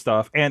whys and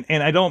stuff, and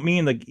I don't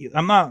mean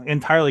I'm not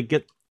entirely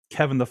get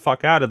Kevin the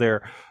fuck out of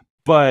there.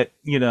 But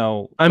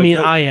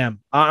I am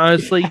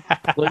honestly.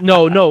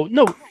 No.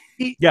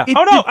 Yeah.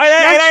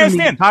 I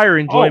understand. Entire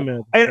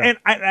enjoyment. And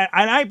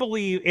I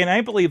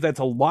believe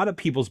that's a lot of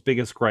people's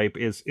biggest gripe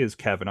is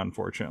Kevin.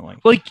 Unfortunately,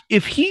 like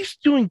if he's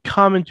doing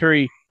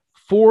commentary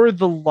for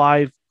the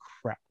live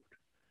crowd,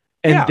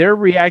 and they're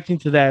reacting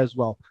to that as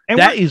well, and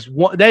that is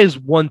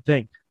one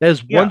thing. That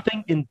is one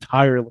thing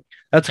entirely.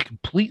 That's a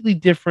completely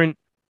different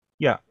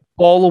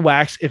ball of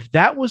wax. If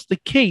that was the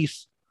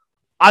case,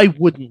 I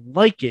wouldn't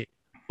like it.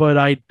 But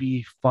I'd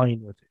be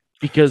fine with it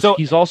because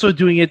he's also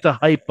doing it to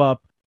hype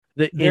up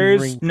the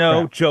there's in-ring no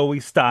crowd. Joey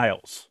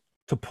Styles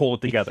to pull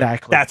it together.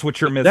 Exactly. That's what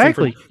you're missing.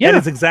 Exactly. That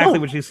is exactly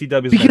what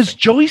GCW is because missing.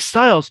 Joey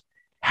Styles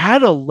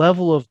had a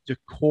level of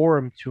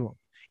decorum to him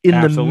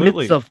in the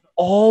midst of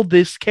all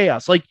this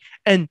chaos. Like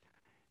and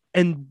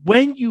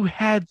when you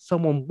had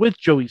someone with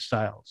Joey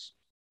Styles,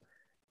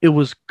 it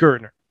was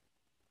Gertner.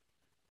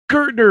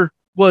 Gertner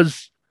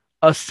was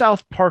a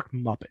South Park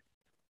Muppet.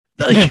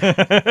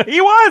 He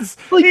was.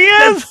 He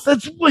is.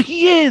 That's what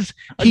he is.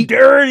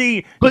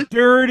 Dirty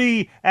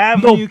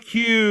Avenue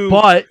Q.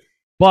 But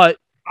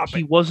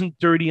he wasn't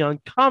dirty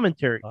on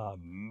commentary.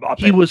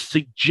 He was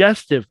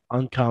suggestive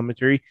on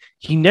commentary.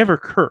 He never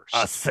cursed.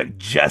 A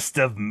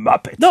suggestive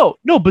Muppet. No,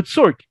 but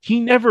Sorg,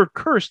 he never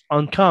cursed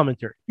on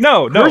commentary.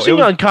 No.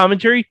 Cursing on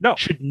commentary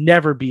should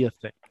never be a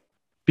thing.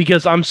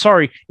 Because I'm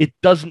sorry, it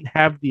doesn't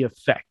have the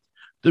effect.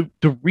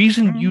 The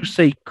reason you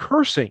say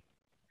cursing,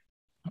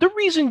 the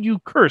reason you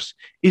curse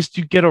is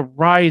to get a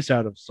rise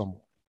out of someone.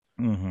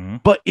 Mm-hmm.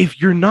 But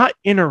if you're not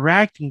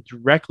interacting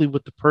directly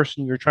with the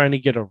person you're trying to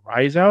get a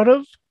rise out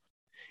of,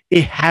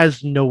 it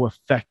has no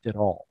effect at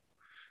all.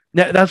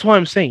 Now, that's why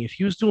I'm saying if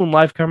he was doing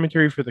live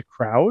commentary for the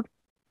crowd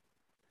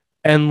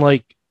and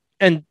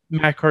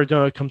Matt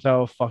Cardona comes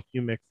out with "fuck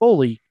you, Mick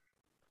Foley,"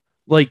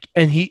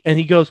 and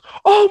he goes,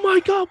 "Oh my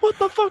God, what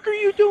the fuck are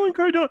you doing,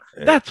 Cardona?"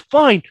 That's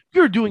fine.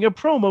 You're doing a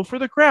promo for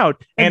the crowd,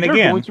 and they're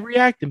going to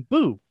react and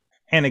boo.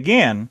 And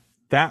again,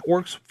 that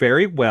works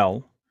very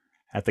well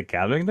at the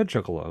Gathering of the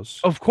Juggalos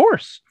Of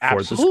course, for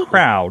absolutely. this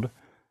crowd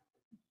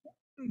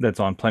that's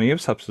on plenty of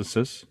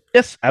substances.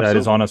 Yes, absolutely. That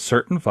is on a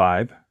certain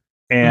vibe.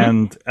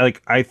 And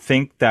like, I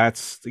think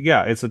that's,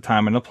 it's a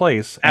time and a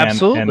place.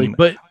 Absolutely. And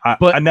but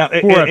now,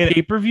 for a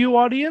pay-per-view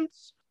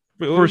audience,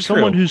 for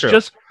someone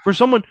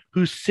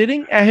who's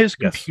sitting at his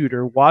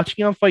computer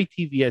watching on Fight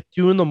TV at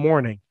 2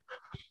 a.m,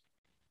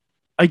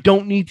 I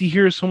don't need to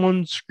hear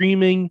someone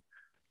screaming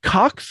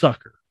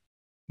cocksucker.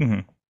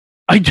 Mm-hmm.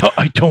 I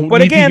don't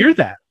need to hear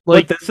that.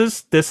 Like, but this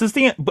is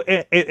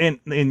the,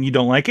 and you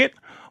don't like it,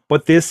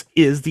 but this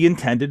is the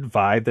intended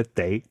vibe that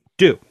they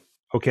do.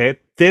 Okay,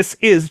 this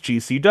is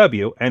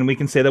GCW, and we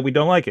can say that we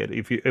don't like it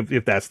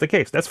if that's the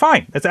case. That's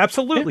fine. That's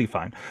absolutely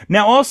fine.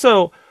 Now,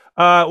 also,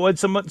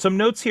 some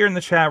notes here in the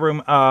chat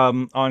room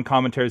on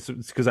commentaries,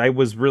 because I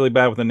was really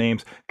bad with the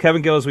names.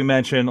 Kevin Gill, as we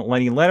mentioned,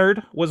 Lenny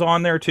Leonard was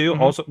on there too.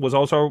 Mm-hmm. Was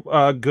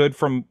also good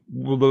from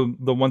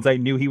the ones I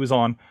knew he was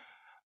on.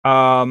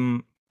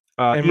 Ian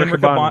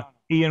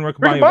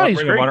Riccaboni,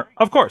 Ring of Honor,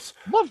 of course.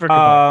 Love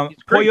Riccaboni.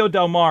 Pollo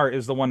Del Mar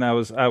is the one I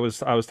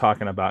was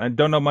talking about, and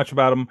don't know much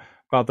about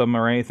them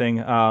or anything.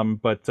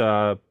 But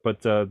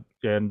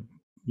and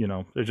you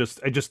know,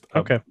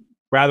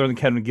 rather than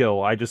Kevin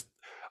Gill, I just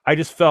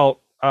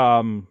felt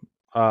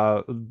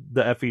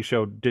the FE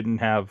show didn't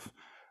have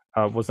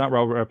was not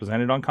well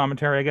represented on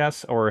commentary, I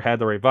guess, or had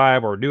the right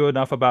vibe, or knew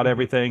enough about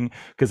everything,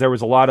 because there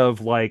was a lot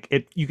of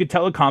you could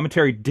tell the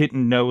commentary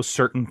didn't know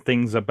certain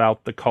things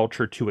about the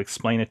culture to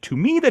explain it to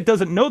me that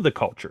doesn't know the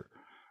culture,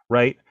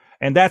 right?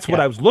 And that's what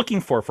I was looking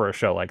for a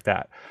show like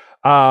that.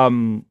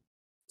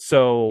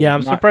 So yeah,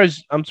 I'm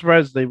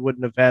surprised they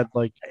wouldn't have had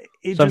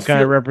some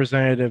kind of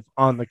representative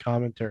on the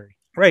commentary.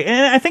 Right,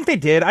 and I think they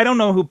did. I don't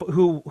know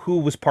who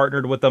was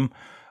partnered with them.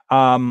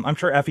 I'm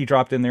sure Effie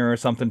dropped in there or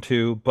something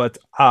too, but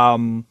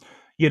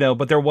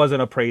but there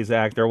wasn't a praise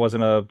act, there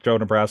wasn't a Joe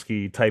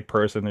Nabrowski type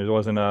person, there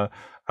wasn't a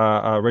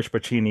Rich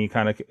Pacini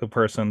kind of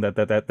person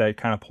that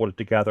kind of pulled it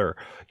together.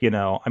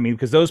 I mean,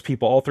 because those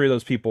people, all three of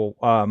those people,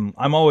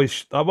 I'm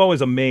always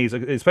amazed,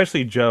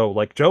 especially Joe.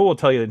 Like, Joe will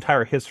tell you the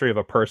entire history of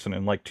a person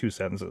in 2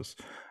 sentences,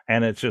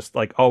 and it's just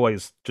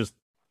always just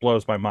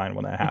blows my mind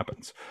when that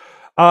happens.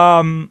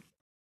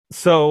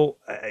 So,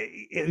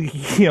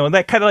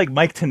 that kind of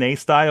Mike Tenay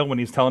style when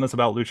he's telling us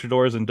about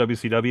luchadors and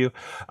WCW.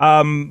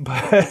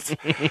 But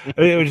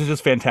it was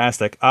just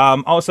fantastic.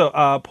 Also,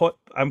 I hope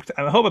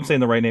I'm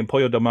saying the right name.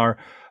 Pollo Del Mar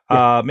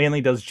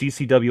mainly does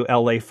GCW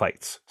LA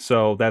fights.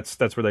 So that's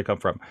where they come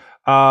from.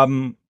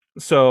 And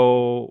if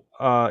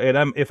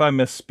I'm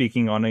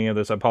misspeaking on any of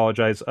this, I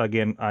apologize.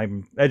 Again,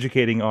 I'm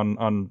educating on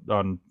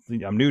I'm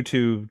new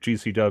to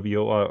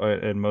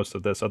GCW and most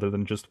of this, other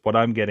than just what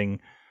I'm getting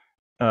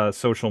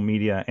social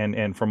media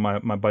and from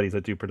my buddies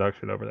that do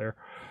production over there.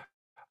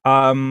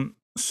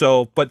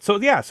 So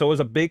it was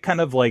a big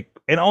kind of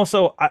and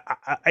also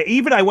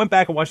I went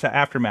back and watched the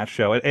aftermath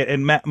show,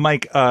 and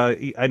Mike,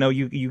 I know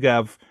we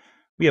have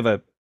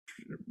a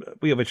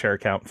chair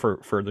count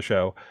for the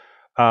show,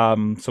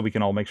 so we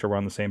can all make sure we're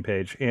on the same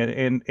page,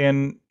 and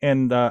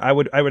I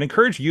would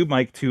encourage you,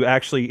 Mike, to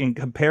actually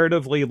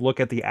comparatively look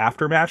at the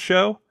aftermath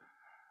show.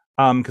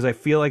 Because I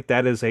feel like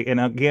that is and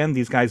again,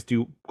 these guys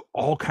do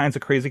all kinds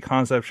of crazy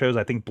concept shows.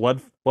 I think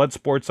Blood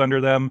Sports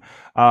under them,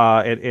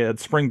 at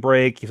Spring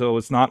Break, so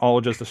it's not all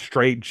just a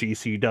straight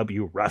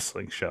GCW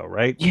wrestling show,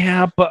 right?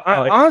 Yeah, but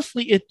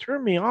honestly, it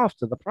turned me off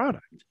to the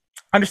product.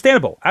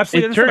 Understandable,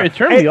 absolutely. It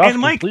turned me off.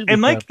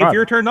 And Mike, if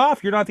you're turned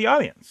off, you're not the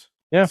audience.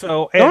 Yeah.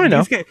 So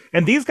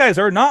these guys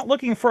are not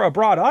looking for a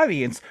broad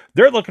audience.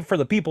 They're looking for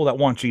the people that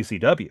want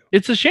GCW.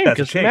 It's a shame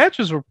because the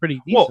matches were pretty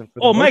decent.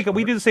 Well, Mike,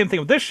 we do the same thing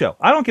with this show.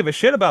 I don't give a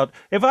shit about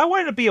if I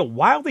wanted to be a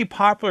wildly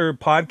popular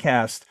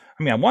podcast.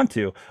 I mean, I want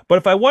to, but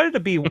if I wanted to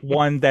be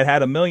one that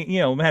had a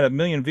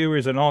million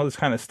viewers and all this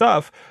kind of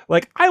stuff,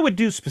 I would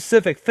do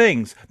specific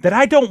things that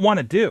I don't want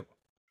to do.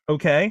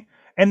 Okay,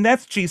 and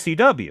that's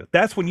GCW.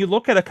 That's when you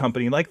look at a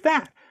company like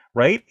that.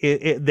 Right?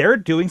 They're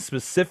doing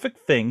specific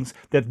things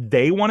that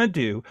they want to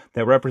do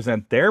that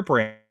represent their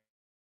brand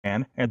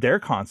and their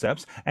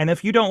concepts. And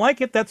if you don't like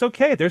it, that's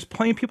okay. There's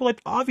plenty of people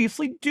that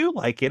obviously do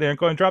like it and are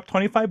going to drop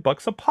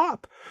 $25 a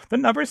pop. The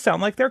numbers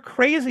sound like they're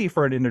crazy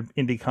for an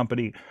indie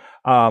company,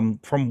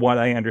 from what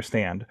I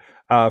understand,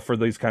 for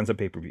these kinds of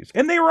pay-per-views.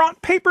 And they were on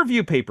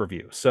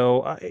pay-per-view.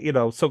 So,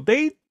 so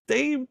they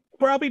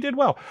probably did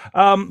well.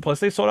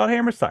 Plus they sold out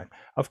Hammerstein,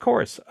 of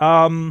course.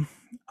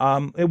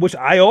 Which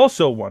I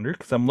also wondered,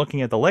 because I'm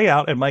looking at the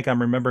layout, and Mike,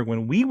 I'm remembering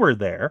when we were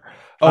there.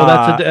 Oh,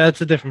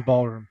 that's a different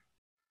ballroom.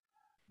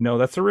 No,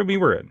 that's the room we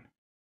were in.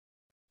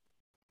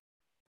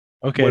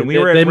 Okay, when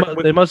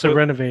they must have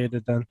renovated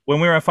it then. When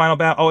we were at Final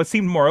Battle, it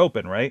seemed more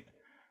open, right?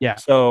 Yeah.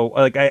 So,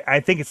 I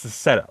think it's the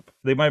setup.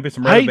 They might be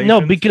some renovations.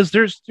 No, because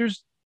there's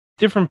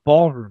different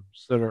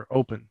ballrooms that are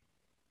open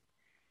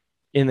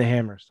in the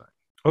Hammerstein.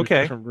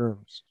 Okay. Different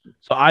rooms.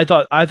 So I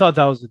thought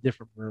that was a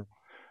different room.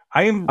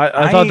 I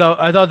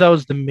thought that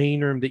was the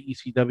main room that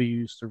ECW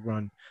used to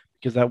run,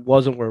 because that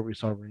wasn't where we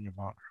saw Ring of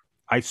Honor.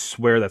 I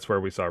swear that's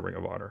where we saw Ring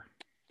of Honor.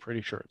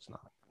 Pretty sure it's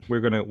not. We're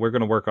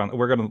gonna work on.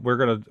 We're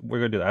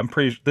gonna do that. I'm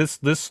pretty.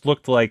 This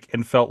looked like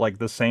and felt like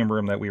the same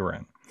room that we were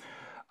in.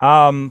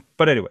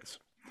 But anyways,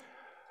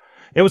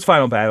 it was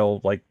Final Battle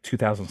like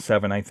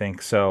 2007, I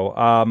think. So,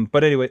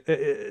 but anyway,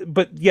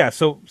 but yeah.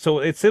 So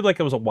it seemed like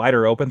it was a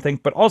wider open thing,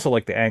 but also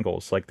like the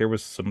angles. Like there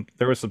was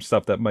some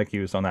stuff that Mike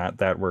used on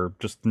that were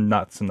just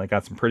nuts, and they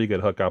got some pretty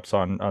good hookups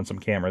on some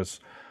cameras,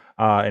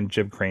 and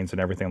jib cranes and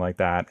everything like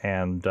that.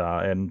 And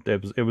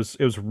it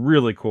was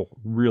really cool,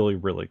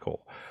 really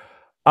cool.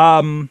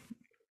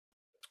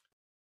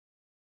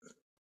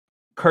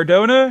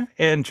 Cardona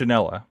and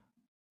Janela.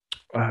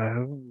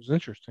 It was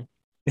interesting.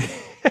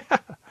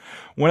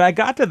 When I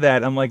got to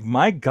that, I'm like,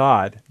 my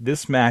God,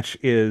 this match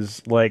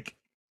is like,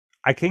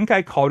 I think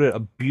I called it a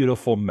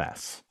beautiful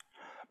mess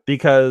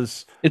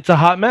because it's a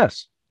hot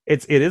mess.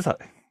 It is.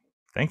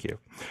 Thank you.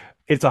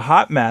 It's a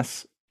hot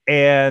mess,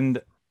 and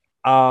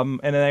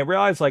then I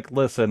realized, like,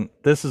 listen,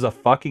 this is a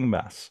fucking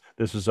mess.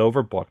 This is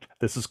overbooked.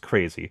 This is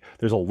crazy.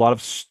 There's a lot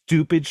of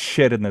stupid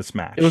shit in this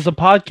match. It was a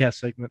podcast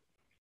segment,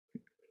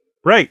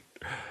 right?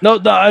 No,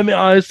 I mean,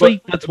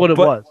 honestly, that's what it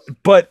was.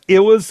 But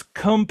it was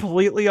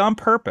completely on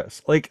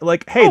purpose. Like,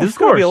 hey, this is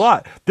going to be a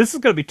lot. This is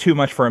going to be too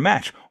much for a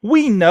match.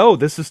 We know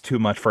this is too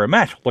much for a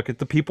match. Look at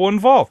the people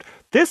involved.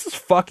 This is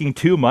fucking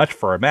too much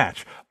for a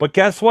match. But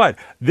guess what?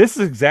 This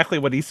is exactly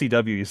what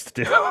ECW used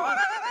to do.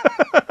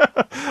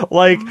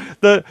 Like,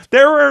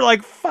 there were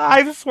like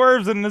 5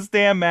 swerves in this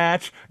damn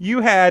match. You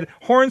had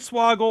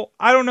Hornswoggle.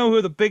 I don't know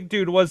who the big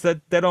dude was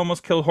that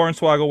almost killed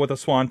Hornswoggle with a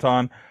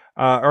swanton.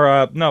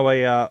 A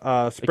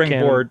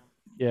springboard,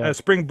 a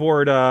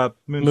springboard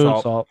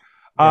moonsault.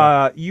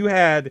 Yeah. You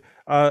had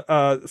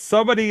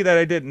somebody that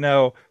I didn't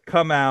know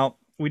come out.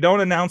 We don't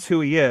announce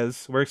who he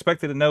is. We're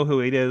expected to know who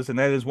he is, and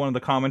that is one of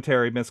the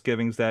commentary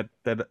misgivings that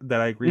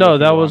I agree. No,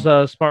 that was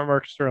Smart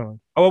Mark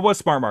Sterling. Oh, it was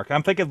Smart Mark.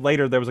 I'm thinking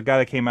later there was a guy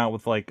that came out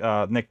with like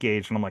Nick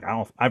Gage, and I'm like,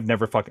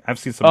 I've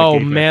seen some. Oh,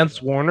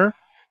 Mance Warner.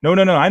 No.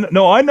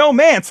 I know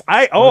Mance.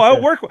 I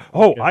work.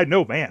 I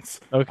know Mance.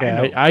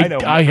 Okay,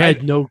 I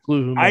had no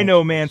clue. I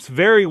know Mance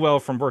very well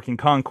from working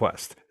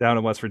Conquest down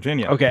in West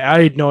Virginia. Okay,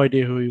 I had no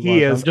idea who he was.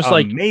 He is just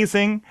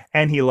amazing,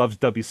 and he loves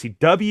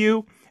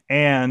WCW,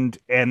 and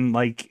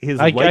like his.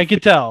 I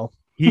could tell.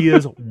 He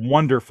is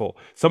wonderful.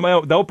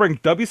 They'll bring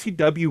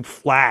WCW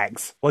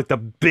flags, like the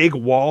big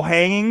wall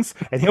hangings,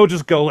 and he'll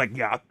just go like,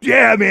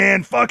 yeah,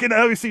 man, fucking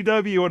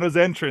WCW on his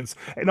entrance.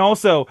 And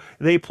also,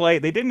 they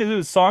didn't do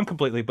the song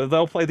completely, but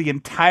they'll play the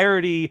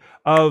entirety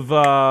of,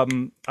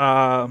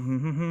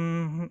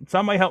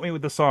 somebody help me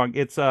with the song.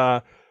 It's,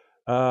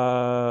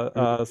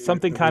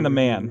 Something Kind of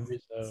Man.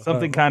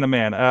 Something Kind of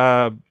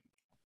Man.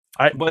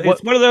 But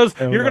it's one of those,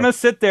 you're going to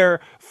sit there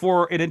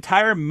for an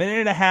entire minute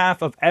and a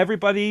half of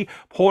everybody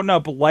holding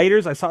up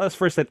lighters. I saw this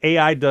first at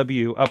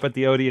AIW up at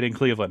the Odeon in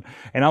Cleveland.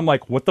 And I'm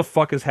like, what the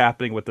fuck is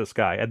happening with this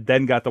guy? And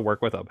then got to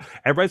work with him.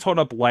 Everybody's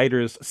holding up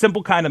lighters.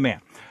 Simple Kind of Man.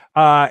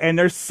 And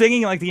they're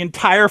singing like the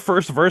entire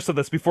first verse of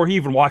this before he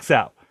even walks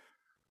out.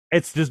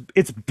 It's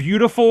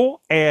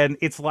beautiful. And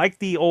it's like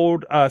the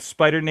old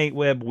Spider Nate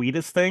Webb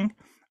Wheatus thing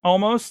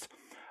almost.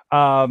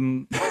 But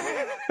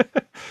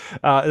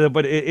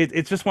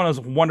it's just one of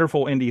those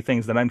wonderful indie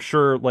things that I'm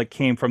sure like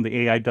came from the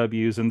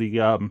AIWs and the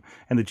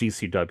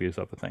GCWs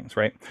of the things,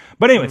 right?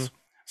 But anyways,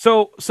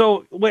 so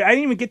wait, I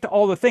didn't even get to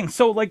all the things.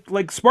 So like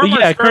Smart Mark.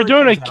 Yeah,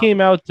 Cardona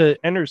came out to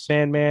enter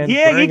Sandman.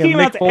 Yeah, he came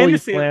out to enter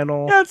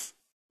Sandman. Yes.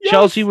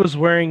 Chelsea was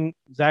wearing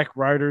Zack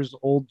Ryder's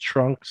old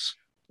trunks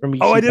from ECW.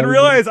 Oh, I didn't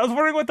realize. I was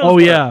wondering what those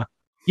were.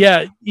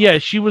 Yeah.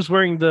 She was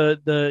wearing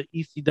the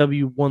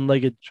ECW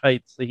one-legged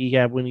tights that he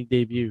had when he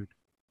debuted.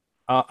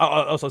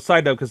 Also,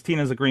 side note, because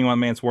Tina's agreeing on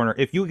Mance Warner.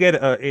 If you get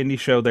an indie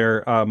show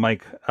there,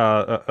 Mike,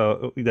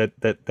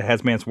 that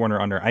has Mance Warner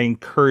on there, I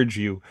encourage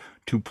you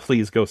to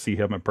please go see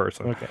him in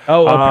person. Okay.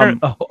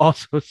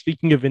 Also,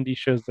 speaking of indie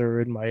shows that are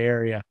in my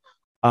area,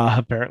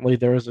 apparently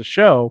there was a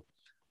show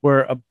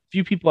where a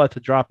few people had to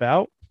drop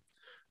out,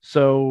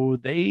 so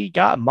they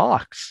got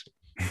Mox.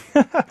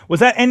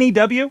 Was that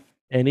NEW?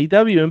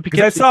 NEW, and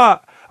because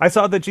I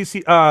saw the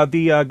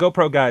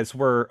GoPro guys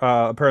were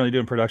apparently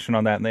doing production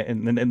on that,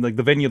 and like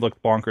the venue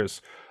looked bonkers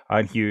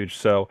and huge.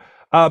 So,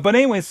 but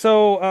anyway,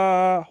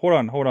 so hold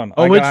on.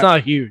 Oh, it's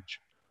not huge.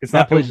 It's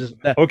not.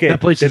 Okay,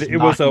 that place is. It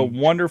was a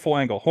wonderful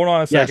angle. Hold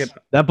on a second. Yes,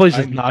 that place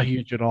is not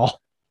huge at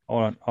all.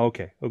 Hold on.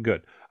 Okay. Oh,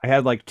 good. I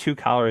had like 2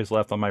 calories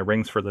left on my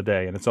rings for the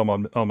day, and it's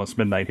almost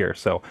midnight here,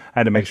 so I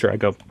had to make sure I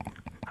go.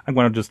 I'm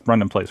going to just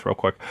run in place real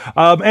quick.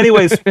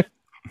 Anyways.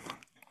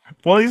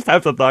 One of these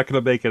times I'm not going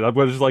to make it. I'm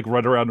going to just like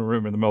run around the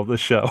room in the middle of the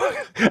show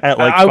at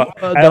like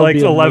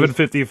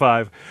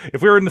 11:55.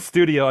 If we were in the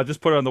studio, I'd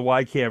just put it on the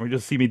wide cam and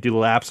just see me do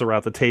laps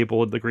around the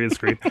table and the green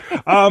screen.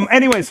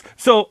 Anyways,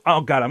 so oh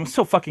god, I'm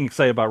so fucking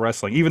excited about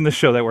wrestling. Even the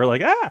show that we're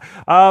like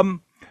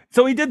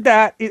So he did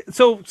that.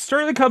 So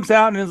Sterling comes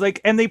out and is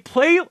like, and they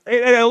play.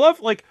 And I love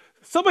like.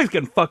 Somebody's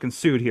getting fucking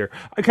sued here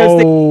because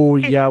they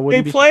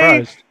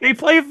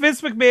play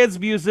Vince McMahon's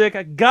music.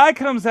 A guy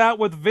comes out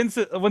with a Vince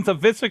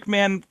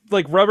McMahon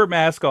like rubber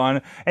mask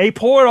on, and he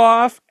pull it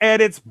off,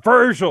 and it's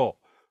Virgil.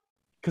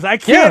 because I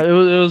can't it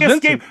was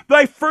escape Vincent.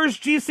 my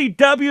first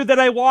GCW that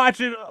I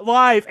watched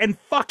live, and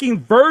fucking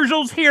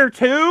Virgil's here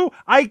too.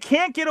 I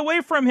can't get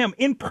away from him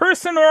in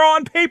person or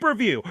on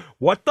pay-per-view.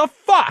 What the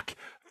fuck?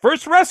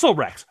 First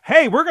WrestleRex.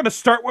 Hey, we're gonna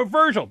start with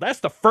Virgil.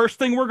 That's the first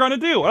thing we're gonna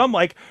do. And I'm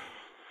like,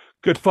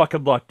 good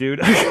fucking luck, dude.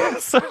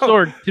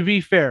 Sorg, to be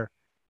fair,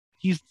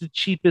 he's the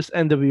cheapest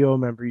NWO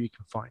member you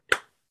can find.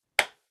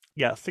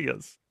 Yes, he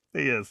is.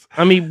 He is.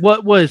 I mean,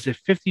 what was it?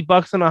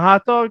 $50 on a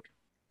hot dog?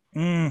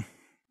 No,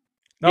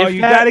 If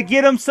you that- gotta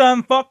get him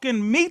some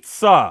fucking meat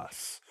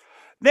sauce.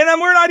 Then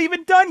we're not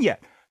even done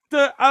yet.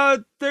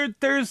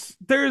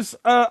 There's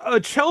a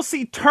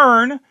Chelsea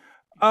turn,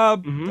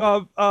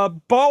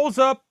 balls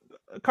up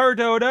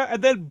Cardona,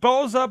 and then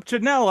balls up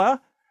Janela,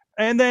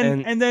 and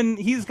then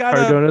he's got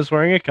Cardona's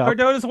wearing a cup.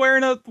 Cardona's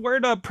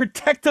wearing a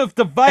protective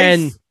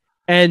device,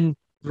 and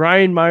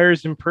Brian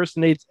Myers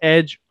impersonates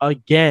Edge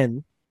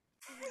again.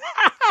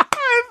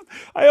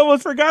 I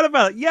almost forgot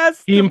about it.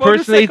 Yes, He the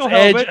impersonates motorcycle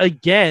Edge helmet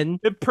again.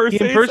 He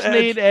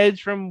impersonated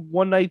Edge from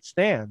One Night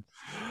Stand.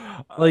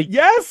 Like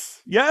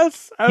yes, he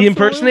absolutely.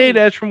 impersonated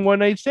Edge from One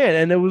Night Stand,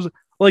 and it was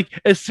like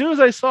as soon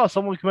as I saw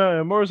someone come out on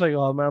a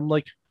motorcycle, I'm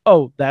like,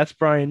 oh, that's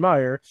Brian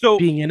Meyer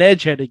being an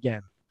Edgehead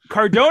again.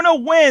 Cardona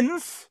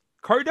wins,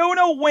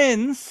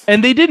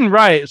 and they didn't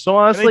riot. So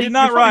honestly, they did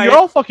not riot. You're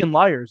all fucking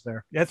liars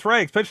there. That's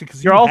right, especially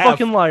because you're all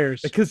fucking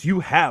liars. Because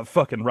you have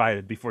fucking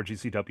rioted before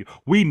GCW.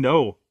 We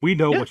know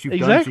what you've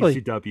done,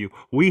 GCW.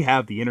 We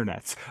have the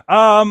internets.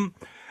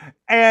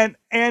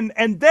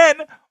 And then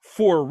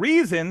for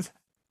reasons,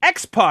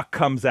 X-Pac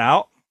comes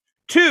out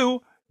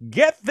to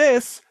get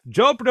this.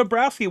 Joe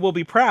Dombrowski will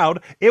be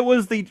proud. It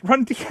was the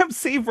Run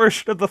DMC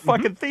version of the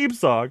fucking theme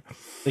song.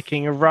 The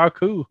King of Rock,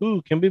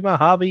 who can be my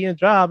hobby and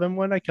job, and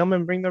when I come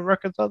and bring the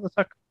records on the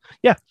sucker.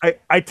 Yeah,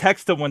 I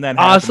text him when that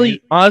happened.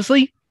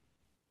 Honestly,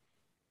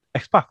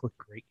 X-Pac looked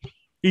great.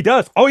 He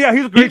does. Oh yeah,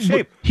 he's in great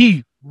shape.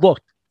 He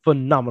looked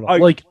phenomenal.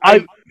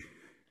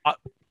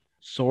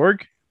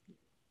 Sorg,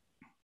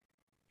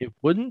 it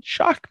wouldn't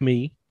shock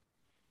me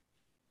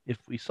if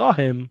we saw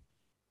him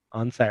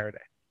on Saturday.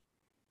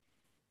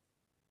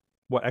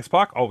 What,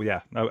 X-Pac? Oh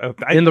yeah,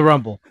 in the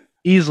Rumble,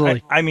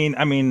 easily. I mean,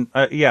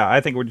 yeah.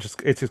 I think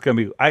it's just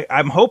gonna be.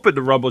 I'm hoping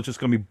the Rumble is just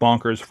gonna be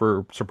bonkers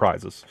for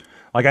surprises.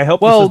 Like I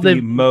hope this is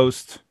the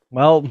most.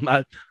 Well,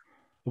 I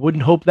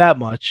wouldn't hope that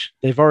much.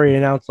 They've already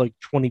announced like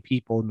 20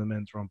 people in the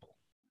men's Rumble.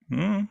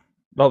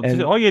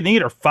 Well, all you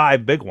need are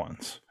 5 big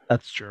ones.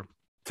 That's true.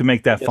 To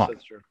make that fun.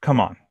 That's true. Come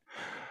on.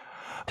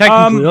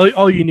 Technically,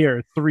 all you need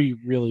are 3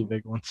 really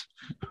big ones.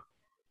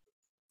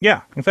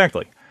 Yeah,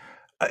 exactly.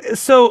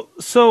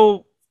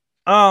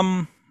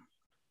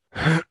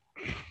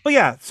 But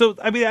yeah, so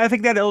I mean, I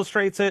think that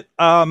illustrates it.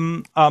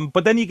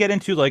 But then you get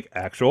into like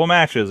actual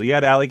matches. You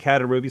had Alley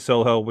Cat and Ruby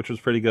Soho, which was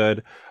pretty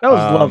good. That was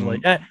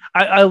lovely.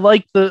 I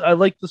like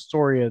the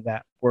story of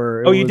that.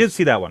 You did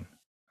see that one?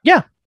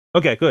 Yeah.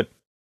 Okay, good.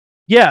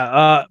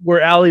 Yeah,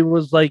 where Alley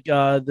was like,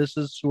 "This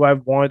is who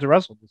I've wanted to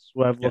wrestle. This is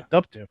who I've looked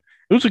up to."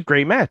 It was a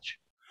great match.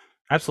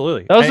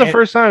 Absolutely. That was the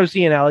first time I was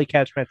seeing Alley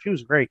Catch match. She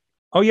was great.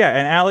 Oh yeah,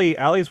 and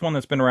Allie's one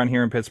that's been around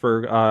here in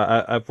Pittsburgh.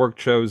 I've worked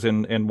shows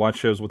and watched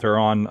shows with her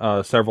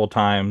on several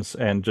times,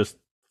 and just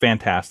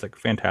fantastic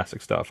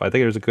stuff. I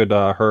think there's a good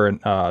her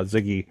and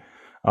Ziggy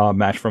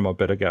match from a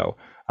bit ago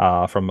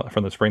from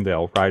the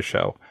Springdale Rise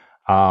show,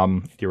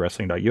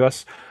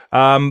 DWrestling.us.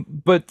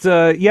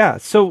 Yeah,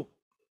 so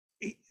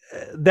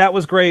that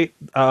was great.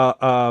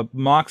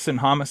 Mox and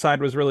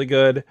Homicide was really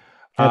good.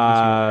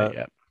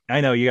 I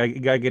know you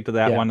gotta get to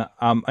that one.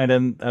 And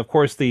then of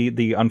course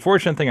the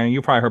unfortunate thing, and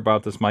you probably heard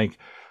about this, Mike,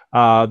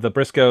 the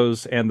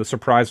Briscoes, and the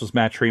surprise was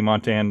Matt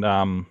Tremont and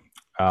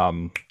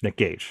Nick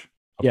Gage.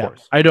 Of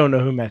course. I don't know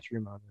who Matt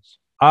Tremont is.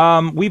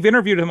 We've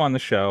interviewed him on the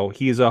show.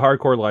 He's a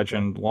hardcore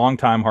legend,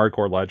 longtime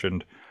hardcore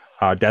legend,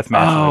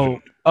 deathmatch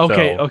legend.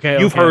 Okay.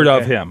 You've heard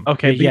of him.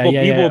 Okay, people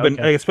have been,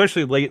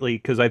 especially lately,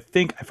 because I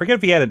forget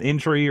if he had an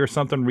injury or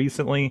something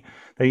recently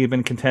that he'd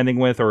been contending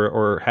with,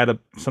 or had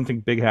something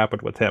big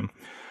happen with him.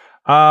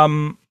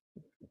 We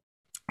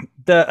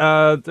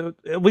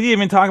didn't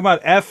even talk about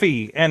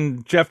Effie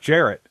and Jeff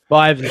Jarrett. Well,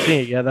 I haven't seen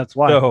it yet. That's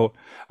why. So,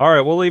 all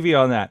right, we'll leave you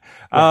on that.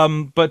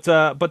 Yeah. But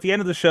the end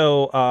of the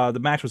show,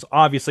 the match was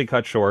obviously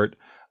cut short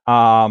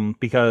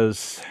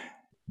because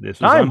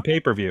this was on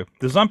pay-per-view.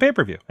 This is on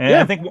pay-per-view, and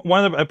I think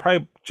one of the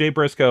probably Jay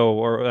Briscoe,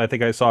 or I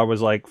think I saw,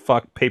 was like,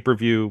 "Fuck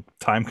pay-per-view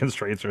time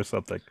constraints" or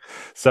something.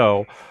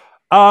 So,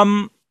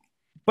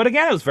 but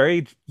again, it was very,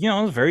 it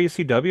was very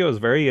CW. It was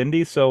very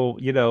indie. So,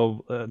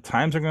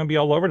 times are going to be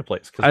all over the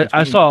place.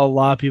 I saw a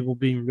lot of people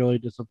being really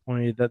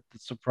disappointed that the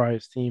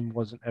surprise team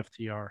wasn't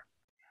FTR.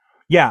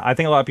 Yeah, I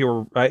think a lot of people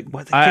were right.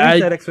 They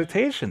had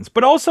expectations,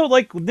 but also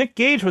like Nick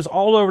Gage was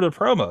all over the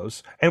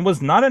promos and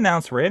was not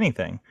announced for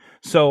anything.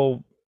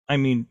 So, I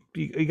mean,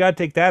 you got to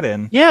take that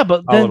in. Yeah,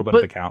 but a little bit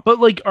of account. But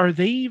like, are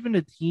they even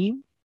a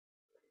team?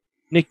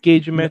 Nick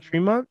Gage and Matt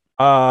Tremont?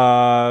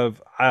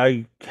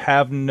 I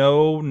have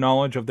no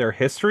knowledge of their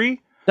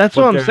history. That's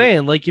what I'm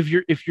saying. Like, if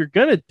you're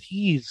gonna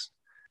tease,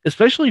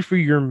 especially for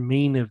your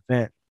main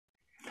event,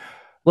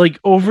 like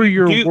over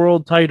your Do you-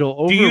 world title,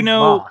 over do you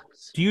know?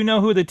 Mox. Do you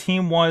know who the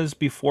team was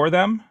before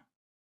them?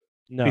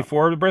 No.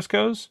 Before the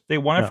Briscoes, they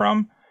won it No.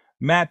 from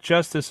Matt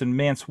Justice and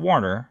Mance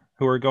Warner,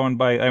 who are going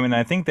by. I mean,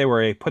 I think they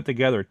were a put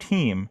together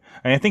team,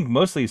 and I think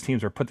most of these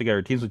teams are put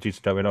together teams with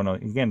GCW. I don't know.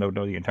 Again, don't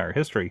know the entire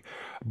history,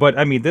 but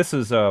I mean, this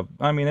is a.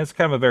 I mean, it's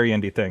kind of a very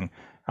indie thing.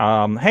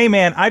 Hey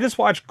man, I just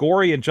watched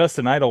Gory and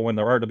Justin Idol win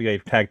the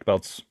RWA tag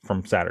belts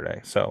from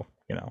Saturday, so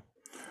you know.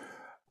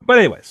 But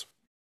anyways,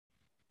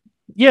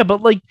 Yeah,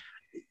 but like,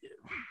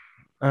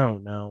 I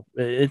don't know.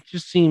 It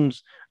just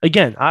seems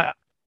again.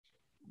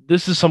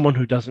 This is someone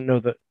who doesn't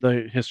know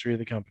the history of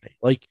the company.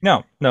 Like,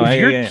 no, if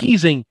you're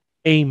teasing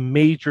a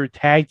major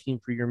tag team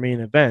for your main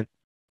event,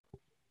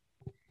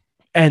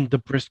 and the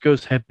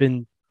Briscoes have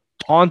been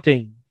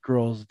taunting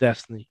Girls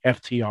Destiny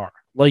FTR,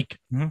 like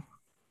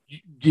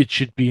it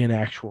should be an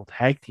actual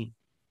tag team.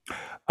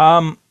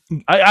 I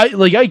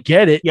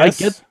get it.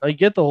 Yes. I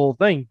get the whole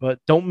thing, but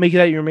don't make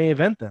that your main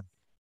event then.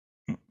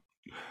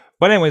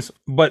 But anyways,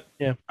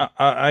 yeah,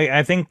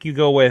 I think you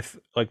go with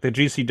like the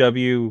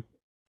GCW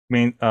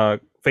main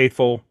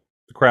faithful,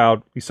 the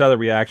crowd. You saw the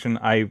reaction.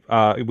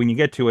 When you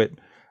get to it,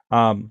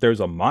 there's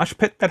a mosh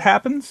pit that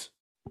happens.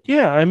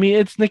 Yeah, I mean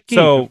it's Nick Gage,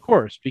 of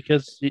course,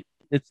 because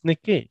it's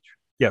Nick Gage.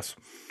 Yes.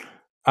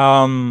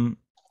 So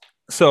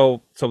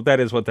that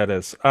is what that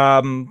is.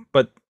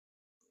 But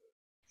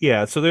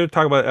yeah, so they're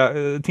talking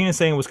about Tina's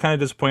saying was kind of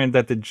disappointed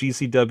that the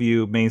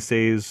GCW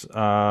mainstays,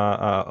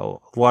 a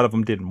lot of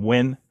them didn't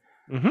win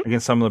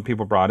against some of the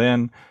people brought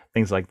in,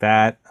 things like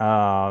that.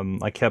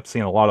 I kept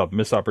seeing a lot of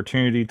missed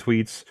opportunity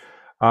tweets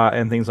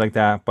and things like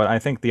that. But I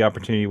think the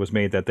opportunity was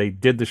made that they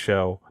did the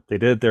show, they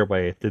did it their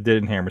way, they did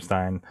it in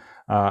Hammerstein,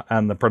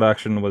 and the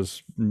production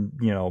was,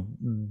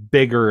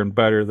 bigger and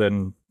better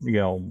than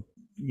 90%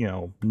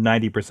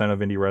 of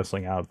indie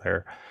wrestling out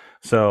there.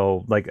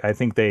 So like I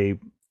think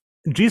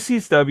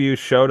GCW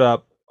showed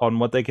up on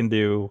what they can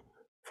do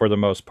for the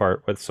most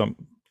part, with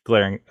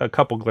a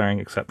couple glaring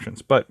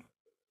exceptions, but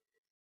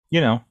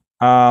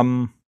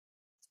kind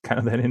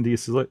of that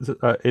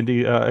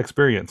indie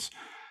experience.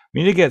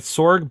 We need to get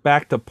Sorg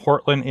back to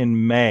Portland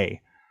in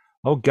May.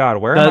 Oh God,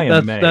 where am I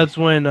in May? That's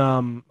when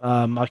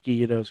Maki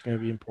Ito is going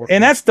to be important.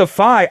 And that's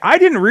Defy. I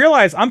didn't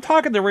realize. I'm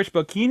talking to Rich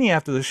Bocchini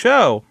after the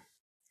show.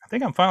 I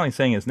think I'm finally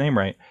saying his name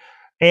right.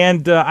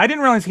 And I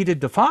didn't realize he did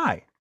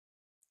Defy.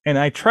 And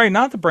I try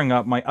not to bring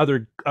up my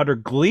utter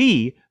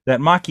glee that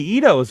Maki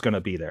Ito is going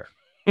to be there.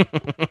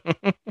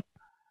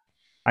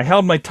 I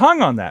held my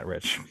tongue on that,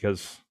 Rich,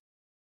 because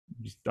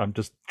I'm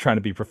just trying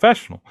to be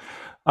professional.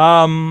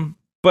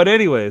 But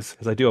anyways,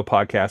 because I do a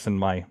podcast in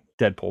my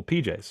Deadpool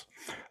PJs.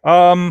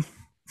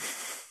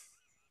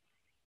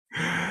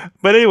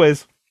 But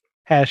anyways,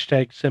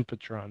 hashtag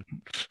Sympatron.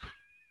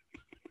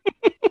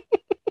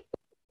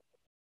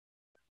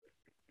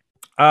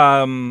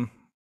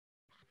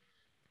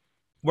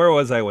 Where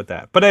was I with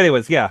that? But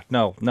anyways, yeah,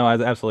 no,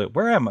 absolutely.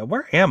 Where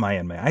am I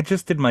in May? I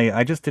just did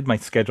my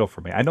schedule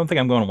for May. I don't think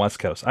I'm going West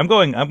Coast. I'm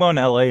going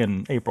to LA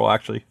in April,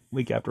 actually,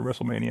 week after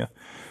WrestleMania.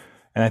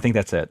 And I think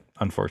that's it,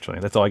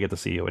 unfortunately. That's all I get to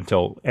see you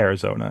until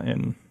Arizona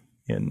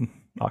in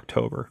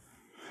October.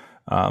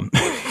 I'm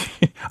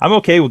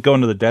okay with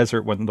going to the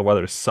desert when the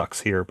weather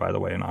sucks here, by the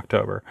way, in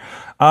October.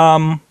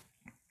 But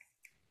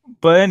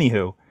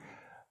anywho,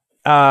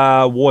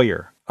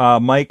 Warrior.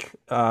 Mike,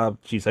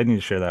 geez, I need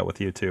to share that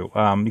with you too.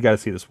 You got to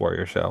see this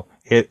Warrior show.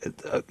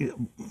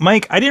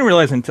 Mike, I didn't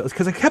realize until,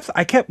 because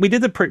we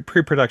did the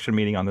pre-production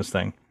meeting on this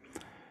thing.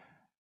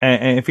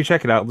 And if you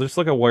check it out, just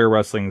look at Warrior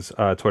Wrestling's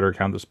Twitter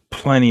account. There's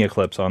plenty of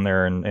clips on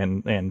there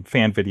and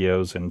fan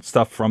videos and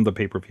stuff from the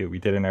pay-per-view we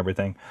did and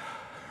everything.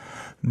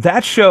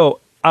 That show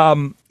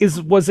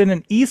was in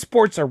an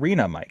esports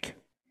arena, Mike.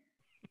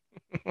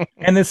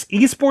 And this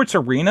esports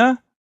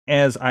arena,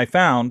 as I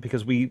found,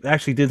 because we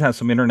actually did have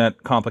some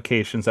internet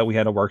complications that we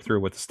had to work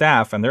through with the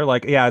staff, and they're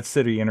like, yeah, it's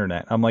city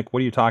internet. I'm like,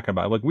 what are you talking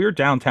about? Like, we were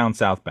downtown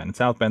South Bend.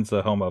 South Bend's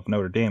the home of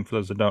Notre Dame, for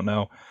those that don't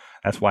know.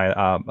 That's why,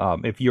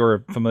 if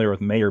you're familiar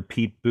with Mayor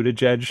Pete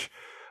Buttigieg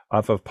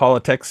off of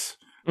Politics,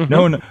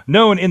 known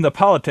in the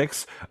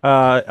politics, he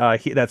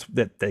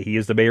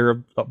is the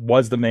mayor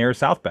was the mayor of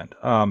South Bend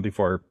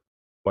before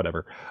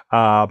whatever.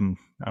 I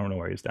don't know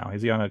where he's now.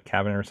 Is he on a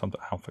cabinet or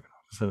something? I don't fucking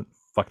know. So,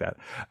 fuck that.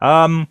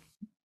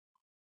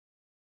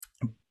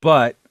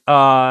 But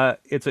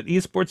it's an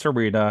esports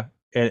arena.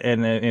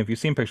 And if you've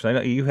seen pictures, I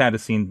know you had to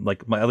seen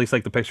at least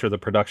the picture of the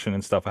production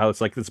and stuff. How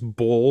it's like this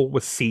bowl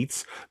with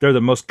seats. They're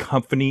the most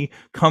comfy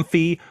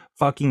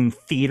fucking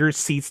theater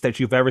seats that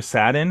you've ever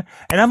sat in.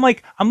 And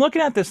I'm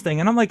looking at this thing,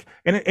 and I'm like,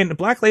 and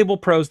Black Label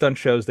Pro's done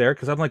shows there,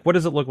 because I'm like, what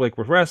does it look like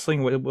with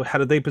wrestling? How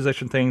did they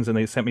position things? And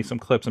they sent me some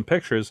clips and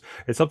pictures.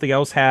 And something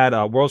else had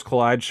Worlds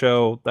Collide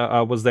show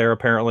was there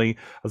apparently.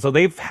 So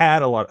they've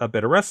had a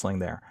bit of wrestling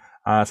there.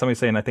 Somebody's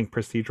saying I think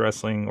Prestige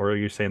Wrestling, or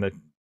you're saying that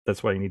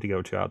that's what you need to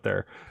go to out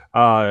there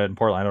in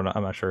Portland. I don't know.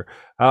 I'm not sure.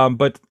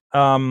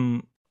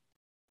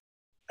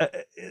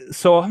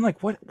 So I'm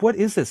like, what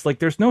is this? Like,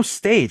 there's no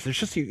stage. There's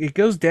just, it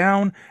goes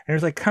down,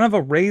 and there's kind of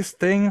a raised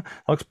thing. It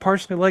looks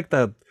partially like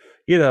the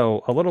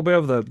a little bit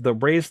of the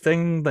raised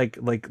thing, like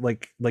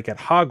at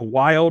Hog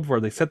Wild where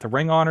they set the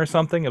ring on or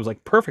something. It was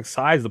like perfect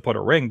size to put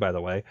a ring, by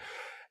the way.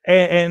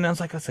 And I was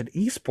like, I said,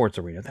 esports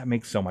arena. That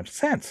makes so much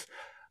sense.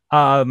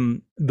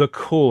 The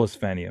coolest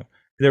venue.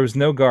 There was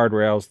no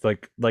guardrails.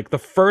 Like the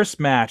first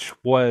match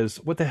was,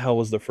 what the hell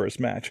was the first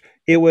match?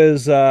 It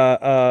was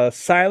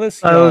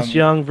Silas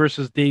Young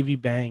versus Davey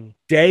Bang.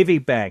 Davey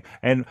Bang.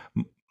 And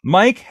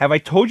Mike, have I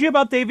told you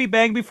about Davey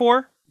Bang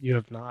before? You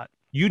have not.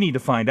 You need to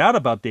find out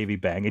about Davey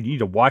Bang, and you need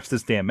to watch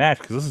this damn match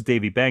because this is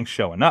Davey Bang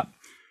showing up.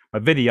 My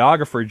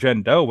videographer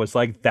Jen Doe was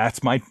like,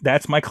 "That's my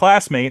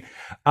classmate,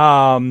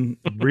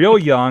 real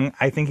young.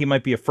 I think he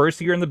might be a first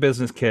year in the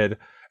business kid."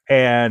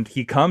 And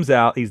he comes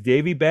out. He's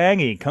Davey Bang,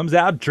 and he comes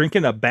out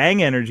drinking a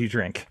Bang energy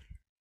drink.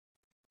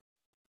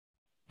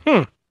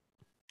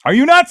 Are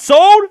you not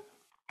sold?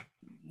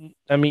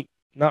 I mean,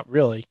 not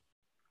really.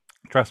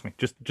 Trust me.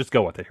 Just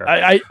go with it here.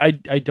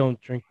 I don't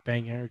drink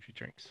Bang energy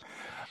drinks.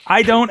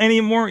 I don't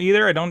anymore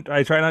either.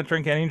 I try not to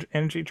drink any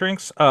energy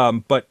drinks.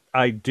 But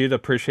I did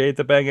appreciate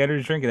the Bang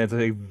energy drink, and it's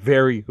a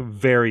very,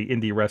 very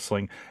indie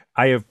wrestling.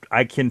 I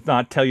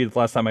cannot tell you the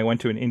last time I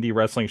went to an indie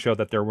wrestling show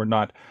that there were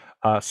not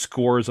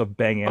scores of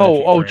Bang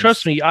energy drinks.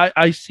 Trust me.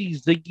 I see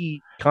Ziggy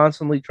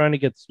constantly trying to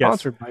get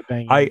sponsored by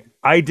Bang.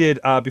 I did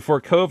before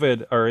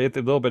COVID, or a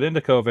little bit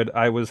into COVID.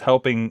 I was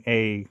helping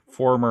a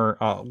former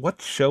what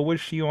show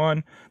was she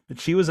on?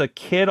 She was a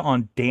kid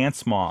on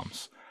Dance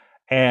Moms.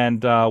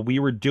 And we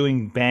were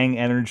doing Bang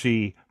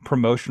Energy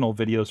promotional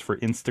videos for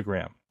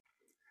Instagram.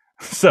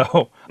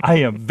 So I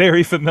am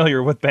very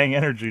familiar with Bang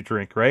Energy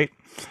drink, right?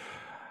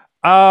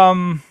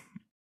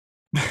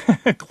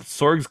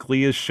 Sorg's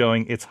Glee is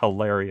showing. It's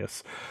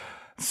hilarious.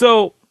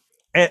 So,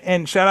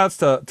 and shout outs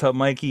to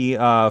Mikey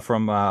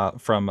from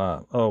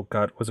oh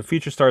god, was it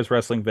Future Stars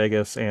Wrestling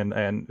Vegas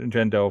and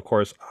Jen Doe, of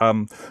course.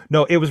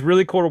 No, it was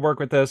really cool to work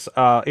with this.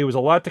 It was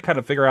a lot to kind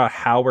of figure out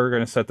how we're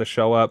going to set the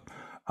show up.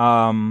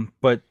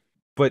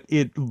 But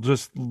it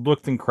just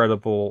looked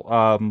incredible.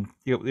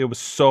 It was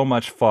so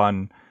much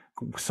fun.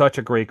 Such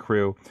a great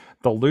crew.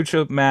 The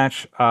Lucha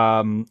match,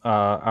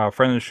 our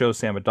friend of the show,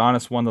 Sam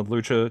Adonis, won the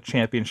Lucha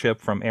Championship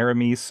from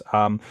Aramis.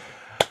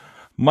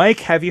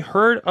 Mike, have you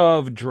heard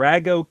of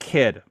Drago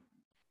Kid?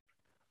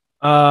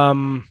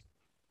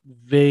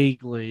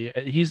 Vaguely.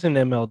 He's in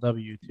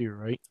MLW too,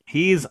 right?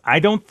 I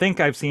don't think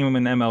I've seen him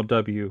in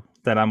MLW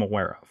that I'm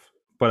aware of.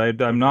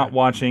 But I'm not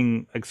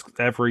watching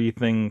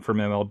everything from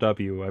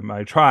MLW.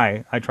 I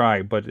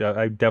try, but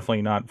I'm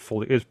definitely not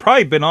fully. It's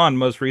probably been on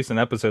most recent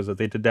episodes that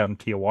they did down in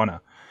Tijuana.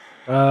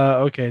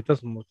 Okay, it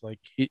doesn't look like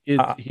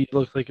he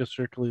looks like a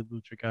strictly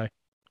Lucha guy.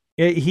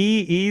 It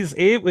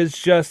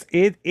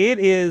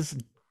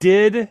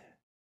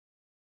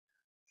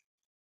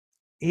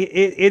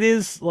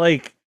is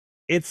like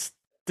it's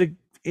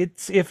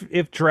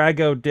if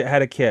Drago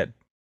had a kid,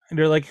 and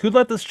they're like, who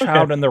let this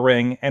child in the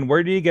ring, and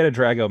where do you get a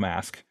Drago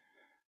mask?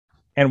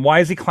 And why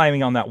is he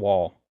climbing on that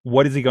wall?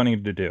 What is he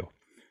going to do?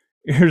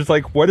 You're just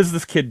like, what is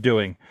this kid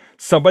doing?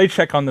 Somebody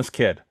check on this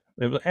kid.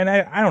 And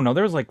I don't know.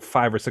 There was like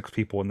 5 or 6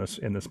 people in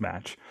this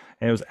match,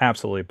 and it was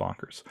absolutely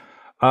bonkers.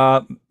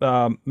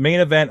 Main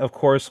event, of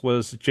course,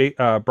 was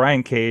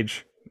Brian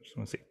Cage. I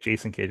want to say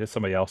Jason Cage. That's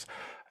somebody else.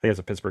 I think it's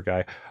a Pittsburgh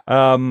guy.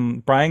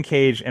 Brian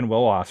Cage and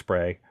Will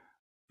Ospreay,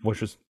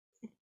 which was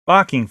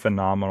fucking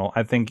phenomenal.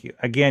 I think,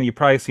 again, you've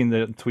probably seen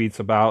the tweets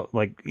about,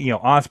 like,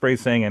 Ospreay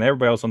saying, and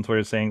everybody else on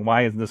Twitter saying,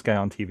 why isn't this guy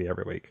on TV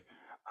every week?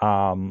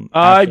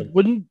 I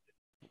wouldn't.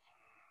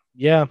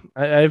 Yeah,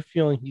 I have a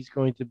feeling he's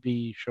going to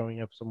be showing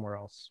up somewhere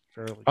else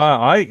fairly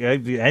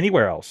soon.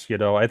 Anywhere else,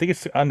 I think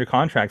it's under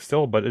contract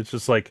still, but it's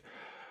just like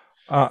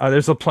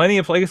there's plenty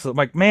of places. I'm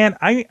like, man,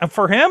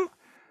 for him,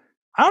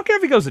 I don't care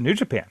if he goes to New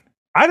Japan.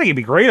 I think he'd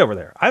be great over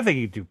there. I think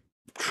he'd do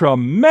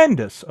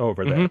tremendous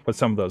over there with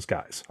some of those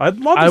guys. I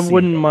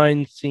wouldn't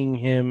mind seeing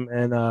him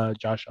and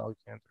Josh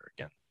Alexander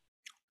again.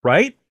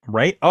 Right.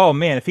 Oh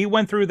man, if he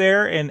went through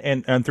there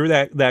and through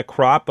that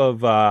crop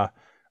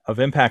of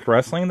Impact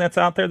Wrestling that's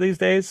out there these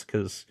days,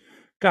 because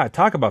God,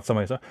 talk about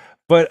somebody.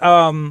 But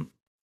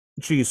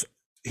geez,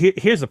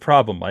 here's the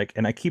problem, Mike,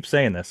 and I keep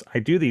saying this. I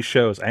do these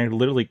shows, I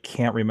literally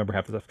can't remember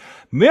half the stuff.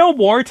 Mil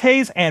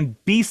Muertes and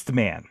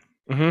Beastman.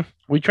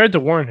 We tried to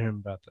warn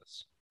him about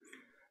this.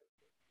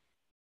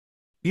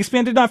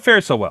 Beastman did not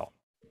fare so well.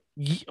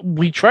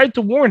 We tried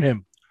to warn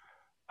him.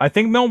 I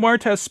think Mil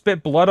Muertes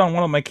spit blood on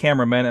one of my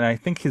cameramen, and I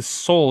think his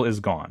soul is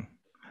gone.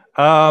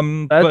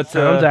 That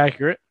sounds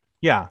accurate.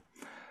 Yeah.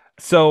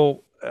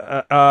 So,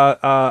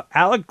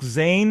 Alex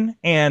Zane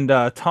and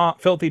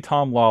Filthy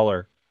Tom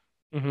Lawler,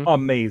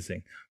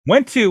 amazing.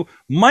 Went to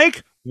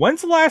Mike.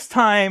 When's the last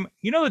time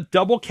the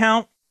double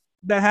count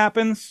that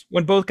happens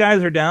when both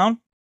guys are down?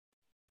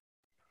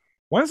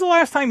 When's the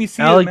last time you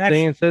see Alex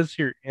Zane? Says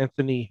here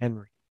Anthony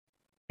Henry.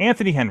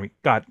 Anthony Henry.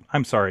 God,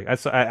 I'm sorry.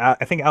 I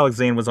think Alex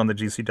Zane was on the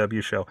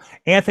GCW show.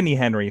 Anthony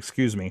Henry,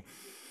 excuse me,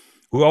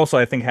 who also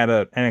I think had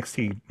a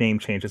NXT name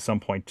change at some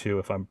point too.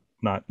 If I'm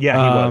not, he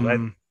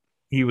was.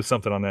 He was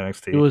something on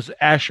NXT. It was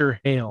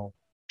Asher Hale.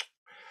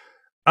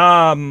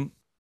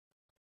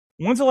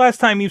 When's the last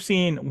time you've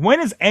seen?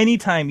 When is any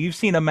time you've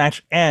seen a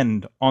match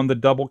end on the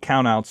double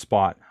count out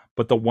spot,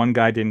 but the one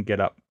guy didn't get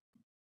up?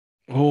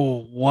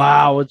 Oh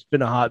wow, it's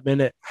been a hot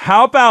minute.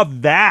 How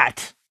about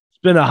that? It's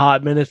been a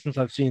hot minute since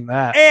I've seen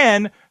that.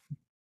 And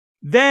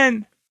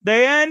then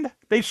they end,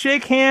 they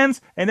shake hands,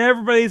 and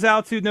everybody's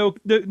out to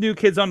New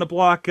Kids on the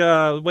Block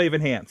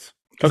waving hands.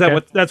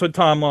 Because that's what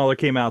Tom Lawler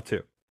came out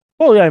to.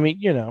 Well, yeah, I mean,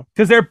 you know.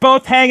 Because they're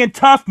both hanging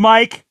tough,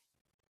 Mike.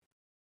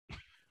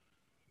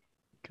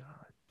 God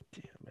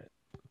damn it.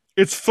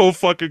 It's so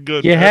fucking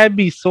good. You had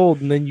me sold,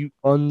 and then you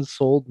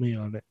unsold me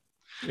on it.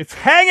 It's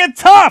hanging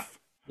tough!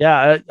 Yeah.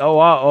 I get it. I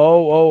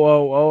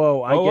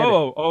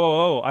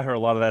heard a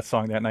lot of that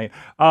song that night.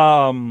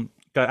 I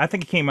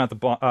think it came out to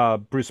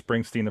Bruce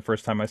Springsteen the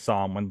first time I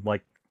saw him when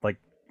like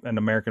an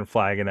American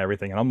flag and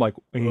everything, and I'm like,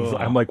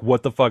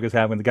 what the fuck is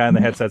happening? The guy on the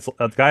headsets,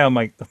 the guy on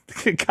my,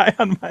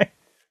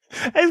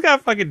 he's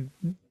got fucking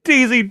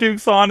Daisy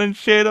Dukes on and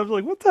shit. I was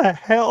like, what the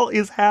hell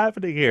is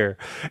happening here?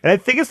 And I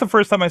think it's the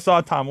first time I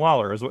saw Tom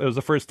Lawler. It was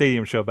the first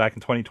stadium show back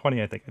in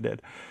 2020. I think I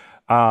did,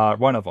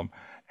 one of them,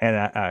 and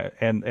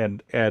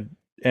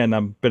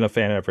I've been a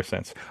fan ever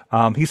since.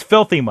 He's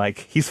filthy,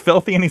 Mike. He's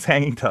filthy and he's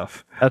hanging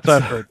tough. That's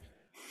what I've heard.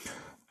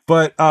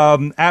 But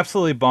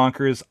absolutely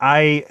bonkers.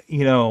 I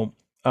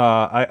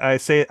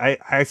say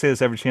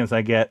this every chance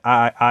I get.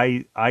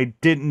 I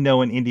didn't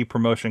know an indie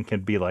promotion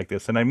could be like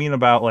this, and I mean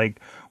about like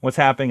what's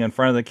happening in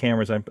front of the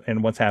cameras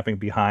and what's happening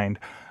behind.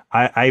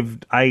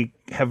 I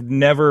have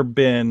never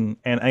been,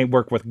 and I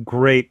work with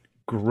great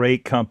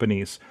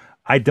companies.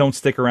 I don't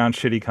stick around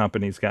shitty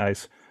companies,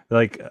 guys.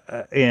 Like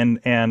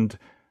and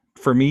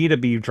for me to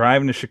be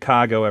driving to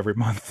Chicago every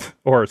month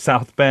or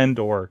South Bend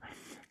or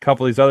a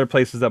couple of these other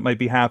places that might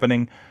be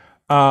happening.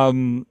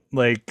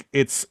 Like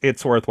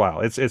it's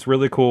worthwhile. It's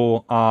really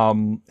cool.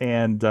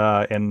 And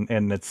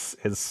it's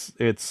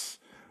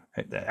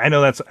I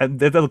know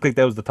that looked like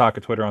that was the talk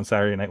of Twitter on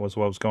Saturday night was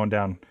what was going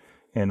down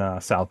in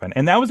South Bend.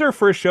 And that was their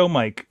first show,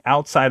 Mike,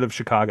 outside of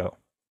Chicago.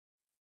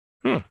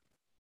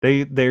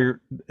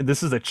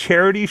 This is a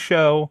charity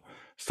show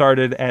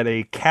started at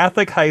a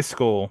Catholic high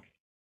school,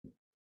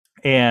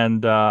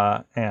 and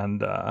they're on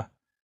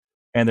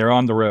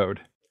the road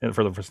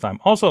for the first time.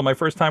 Also, my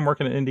first time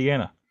working in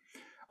Indiana.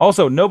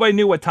 Also, nobody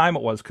knew what time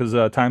it was because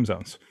time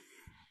zones.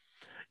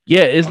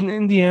 Yeah, isn't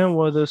Indiana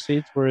one of those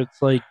states where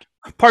it's like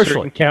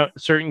partially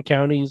certain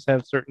counties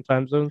have certain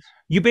time zones?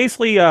 You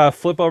basically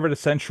flip over to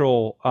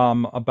Central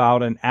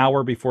about an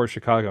hour before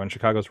Chicago, and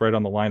Chicago's right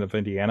on the line of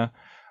Indiana.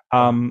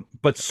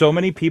 But so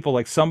many people,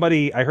 like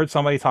I heard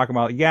somebody talking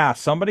about,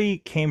 somebody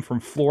came from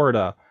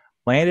Florida,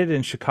 landed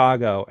in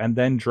Chicago, and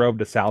then drove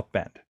to South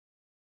Bend.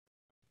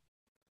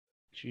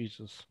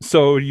 Jesus.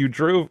 So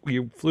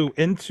you flew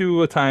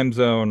into a time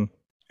zone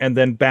and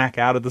then back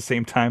out of the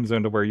same time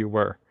zone to where you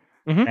were.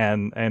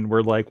 Mm-hmm. And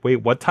we're like,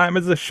 wait, what time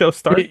is this show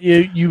start?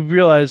 You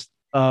realized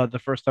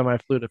the first time I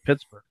flew to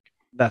Pittsburgh,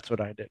 that's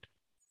what I did.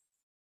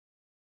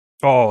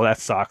 Oh, that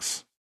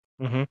sucks.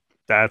 Mm-hmm.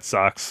 That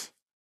sucks.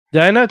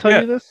 Did I not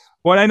tell you this?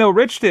 Well, I know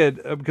Rich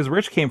did because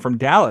Rich came from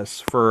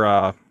Dallas for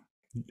I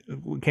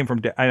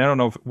don't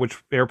know which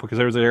airport, because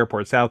there was an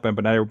airport at South Bend,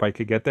 but not everybody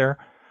could get there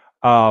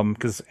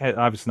because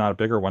obviously not a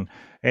bigger one.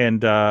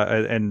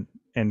 And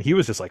he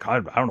was just like, I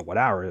don't know what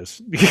hour it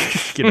is,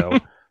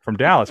 from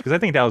Dallas, because I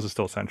think Dallas is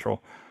still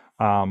central.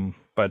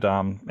 But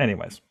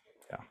anyways,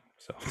 yeah.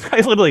 So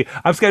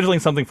I'm scheduling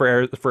something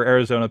for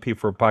Arizona people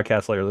for a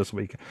podcast later this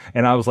week,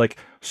 and I was like,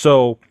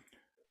 so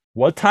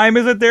what time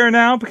is it there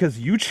now? Because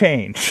you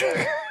changed.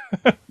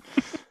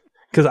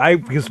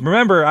 Because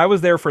remember, I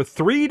was there for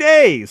 3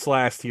 days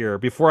last year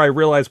before I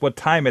realized what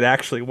time it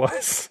actually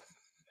was.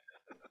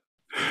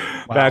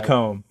 Wow. Back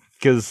home,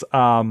 because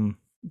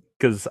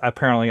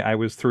apparently I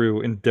was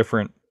through in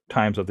different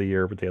times of the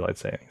year with daylight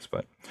savings.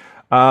 But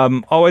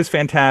always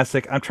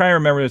fantastic. I'm trying to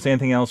remember if there's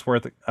anything else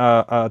worth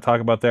talk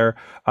about there.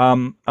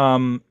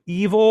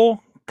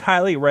 Evil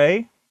Kylie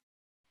Rae.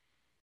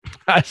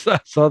 I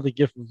saw the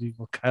gif of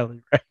Evil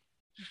Kylie Rae.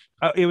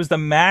 It was the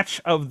match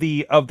of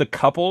the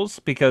couples,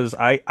 because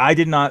I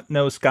did not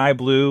know Sky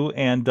Blue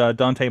and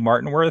Dante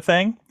Martin were a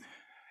thing.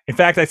 In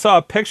fact, I saw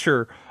a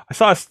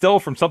still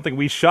from something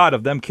we shot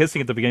of them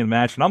kissing at the beginning of the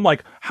match, and I'm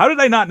like, how did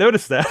I not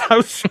notice that? I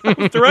was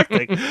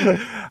directing.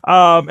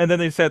 And then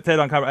they said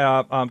on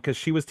camera because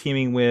she was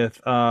teaming with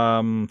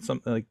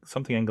something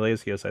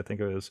Iglesias, I think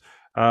it was.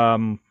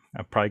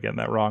 I'm probably getting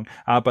that wrong,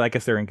 but I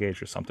guess they're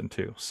engaged or something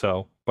too.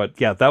 So,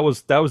 but yeah, that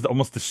was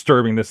almost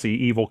disturbing to see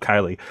Evil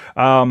Kylie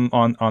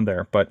on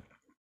there. But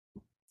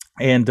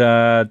and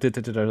God,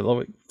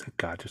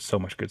 there's so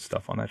much good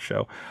stuff on that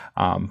show.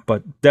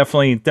 But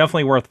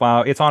definitely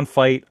worthwhile. It's on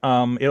Fight.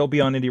 It'll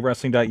be on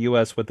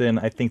IndieWrestling.us within,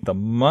 I think, the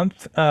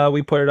month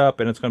we put it up,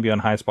 and it's going to be on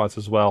High Spots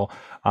as well.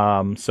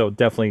 So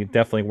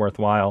definitely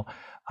worthwhile.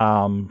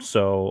 We'll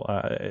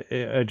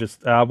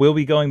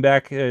be going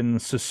back in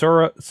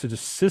Cicero Stadium,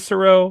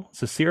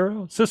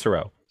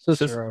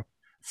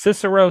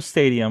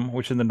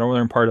 which is in the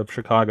northern part of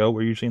Chicago.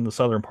 We're usually in the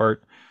southern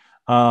part.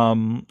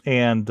 And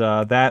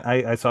that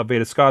I saw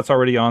Veda Scott's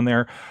already on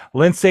there.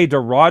 Lindsay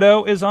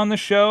Dorado is on the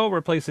show,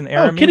 replacing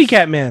Aramis. Oh, Kitty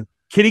Cat Man.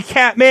 Kitty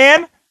Cat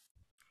Man.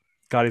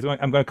 God,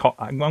 I'm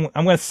going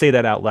to say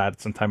that out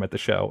loud sometime at the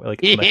show, like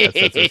on the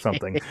headsets or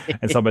something,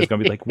 and somebody's going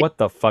to be like, "What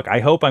the fuck?" I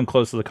hope I'm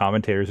close to the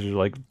commentators who are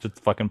like, just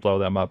fucking blow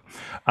them up.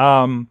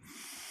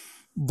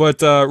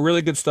 But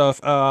really good stuff.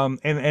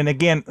 And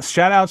again,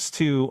 shout outs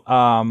to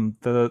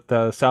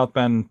the South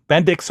Bend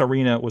Bendix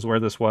Arena was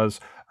where this was.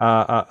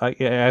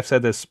 I've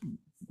said this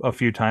a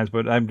few times,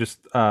 but I'm just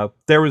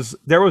there was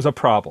a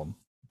problem.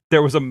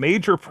 There was a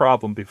major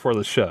problem before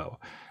the show,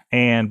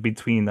 and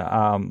between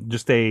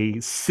just a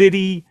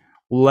city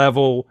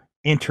level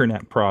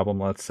internet problem,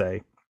 let's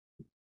say.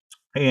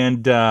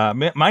 And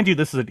mind you,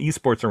 this is an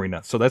esports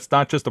arena, so that's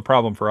not just a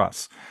problem for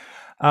us.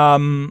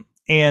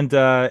 And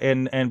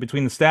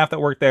between the staff that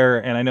work there,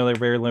 and I know they're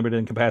very limited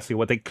in capacity,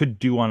 what they could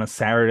do on a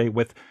Saturday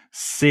with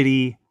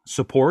city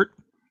support.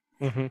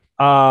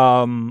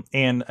 And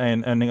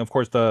of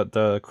course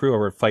the crew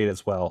over at Fight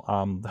as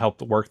well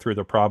helped work through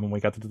the problem. We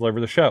got to deliver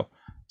the show.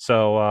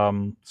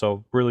 So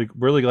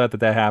really glad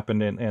that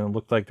happened, and it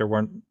looked like there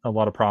weren't a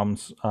lot of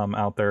problems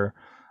out there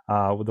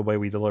with the way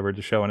we delivered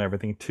the show and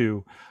everything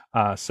too.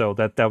 So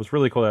that was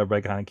really cool that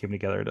everybody kind of came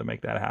together to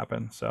make that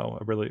happen. So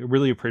I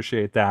really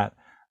appreciate that.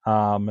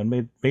 And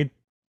made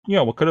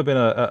what could have been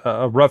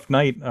a rough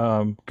night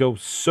go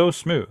so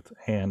smooth,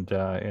 and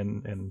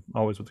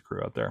always with the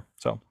crew out there.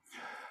 So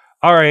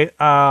all right,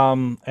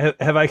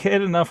 have I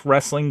hit enough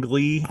wrestling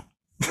glee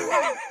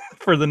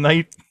for the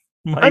night,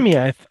 Mike? I mean,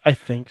 I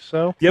think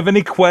so. Do you have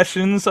any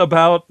questions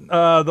about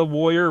the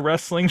Warrior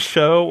Wrestling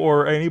show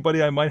or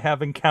anybody I might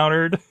have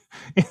encountered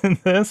in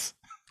this?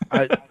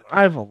 I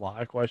have a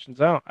lot of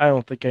questions. I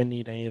don't think I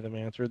need any of them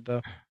answered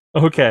though.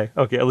 Okay,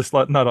 at least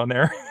not on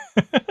air.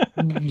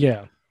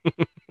 Yeah.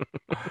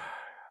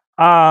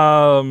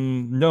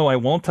 No, I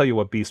won't tell you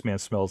what Beastman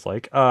smells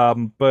like.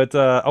 But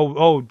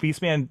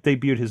Beastman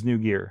debuted his new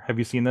gear. Have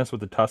you seen this with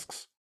the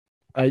tusks?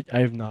 I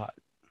have not.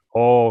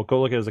 Oh,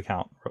 go look at his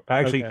account.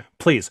 Actually, Okay.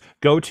 Please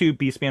go to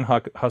Beastman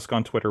Husk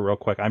on Twitter real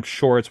quick. I'm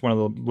sure it's one of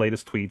the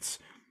latest tweets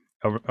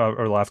over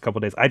the last couple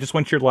of days. I just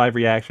want your live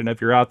reaction.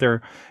 If you're out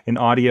there in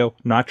audio,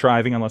 not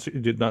driving, unless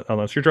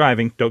you're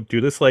driving, don't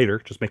do this later.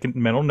 Just make a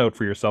mental note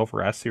for yourself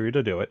or ask Siri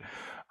to do it.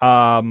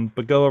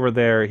 But go over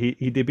there. He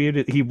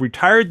debuted. He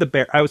retired the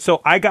bear.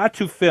 I got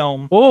to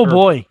film. Oh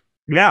boy.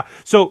 Yeah.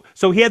 So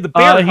he had the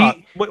bear.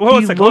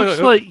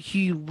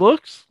 He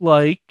looks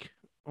like.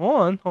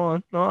 Hold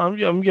on. No,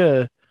 I'm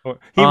gonna.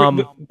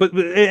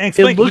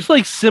 It looks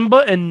like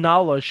Simba and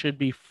Nala should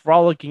be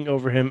frolicking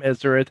over him as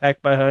they're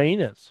attacked by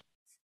hyenas.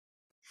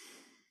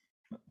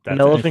 An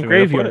elephant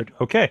graveyard.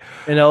 Okay.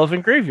 An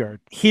elephant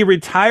graveyard. He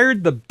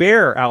retired the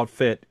bear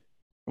outfit,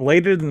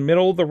 laid it in the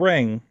middle of the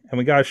ring, and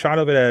we got a shot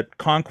of it at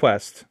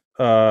Conquest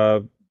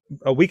a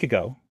week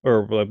ago,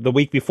 or the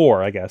week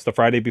before, I guess, the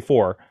Friday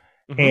before.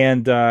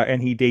 And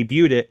he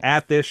debuted it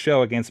at this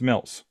show against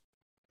Mills.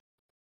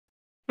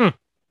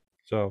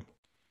 So,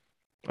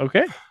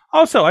 okay.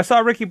 Also, I saw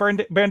Ricky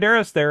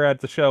Banderas there at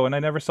the show, and I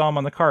never saw him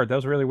on the card. That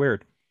was really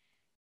weird.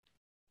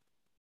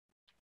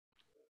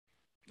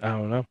 I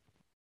don't know.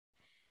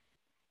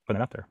 Putting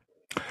it out there.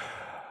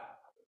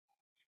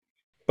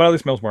 But at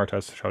least Mills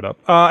Martez showed up.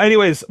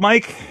 Anyways,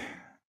 Mike,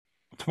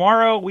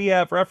 tomorrow we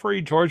have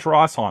referee George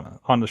Ross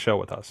on the show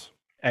with us.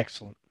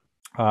 Excellent.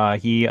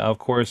 He, of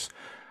course,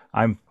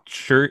 I'm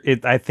sure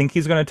I think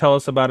he's going to tell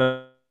us about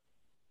a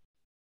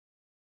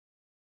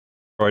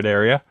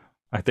area.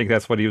 I think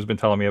that's what he's been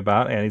telling me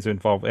about, and he's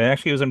involved. And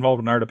actually, he was involved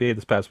in RWA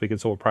this past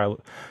weekend, so we'll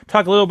probably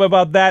talk a little bit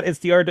about that. It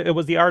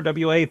was the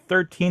RWA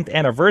 13th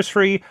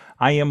anniversary.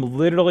 I am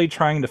literally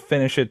trying to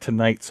finish it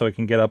tonight so it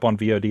can get up on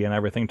VOD and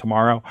everything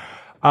tomorrow.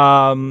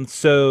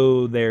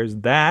 So there's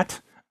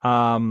that.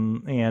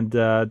 And then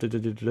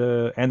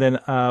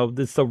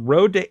it's the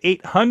road to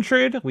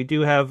 800. We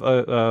do have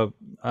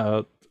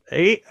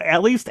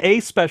at least a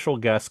special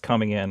guest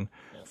coming in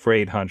for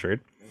 800.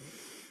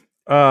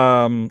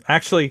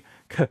 Actually,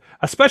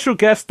 a special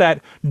guest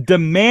that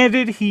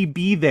demanded he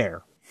be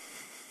there.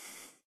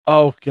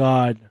 Oh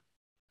God,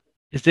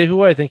 is it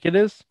who I think it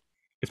is?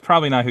 It's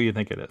probably not who you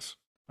think it is.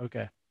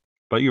 Okay,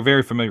 but you're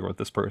very familiar with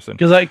this person.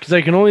 Because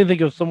I can only think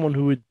of someone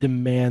who would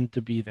demand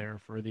to be there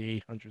for the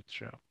 800th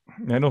show.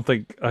 I don't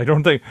think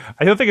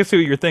it's who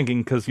you're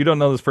thinking, because you don't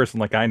know this person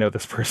like I know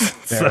this person.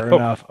 Fair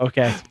enough.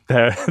 Okay.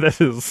 That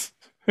is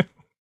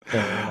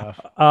fair enough.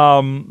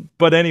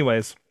 But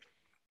anyways,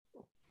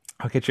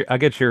 I'll get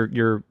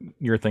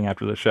your thing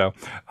after the show.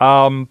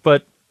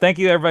 But thank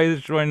you everybody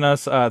that's joining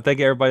us. Thank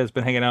you everybody that's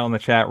been hanging out in the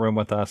chat room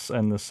with us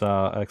in this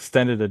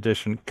extended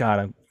edition. God,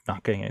 I'm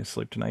not getting any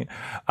sleep tonight.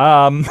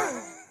 Of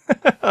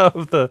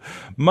the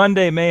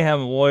Monday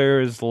Mayhem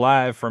Warriors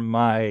live from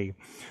my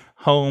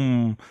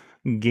home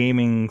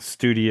gaming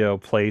studio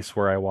place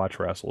where I watch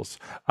wrestles.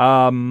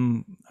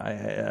 From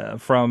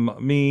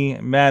me,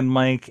 Mad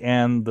Mike,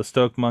 and the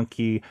Stoke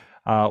Monkey.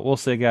 We'll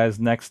see you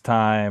guys next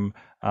time.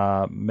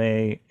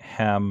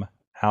 Mayhem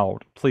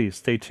out. Please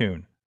stay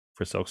tuned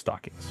for Silk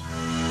Stockings.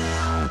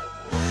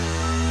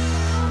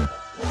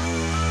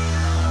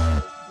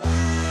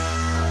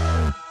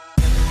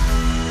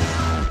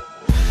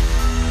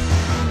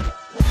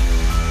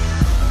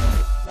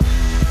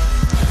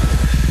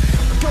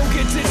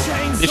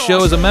 This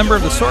show is a member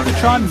of the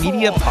Sorgatron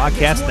Media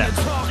Podcast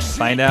Network.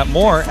 Find out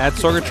more at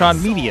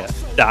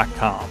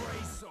sorgatronmedia.com.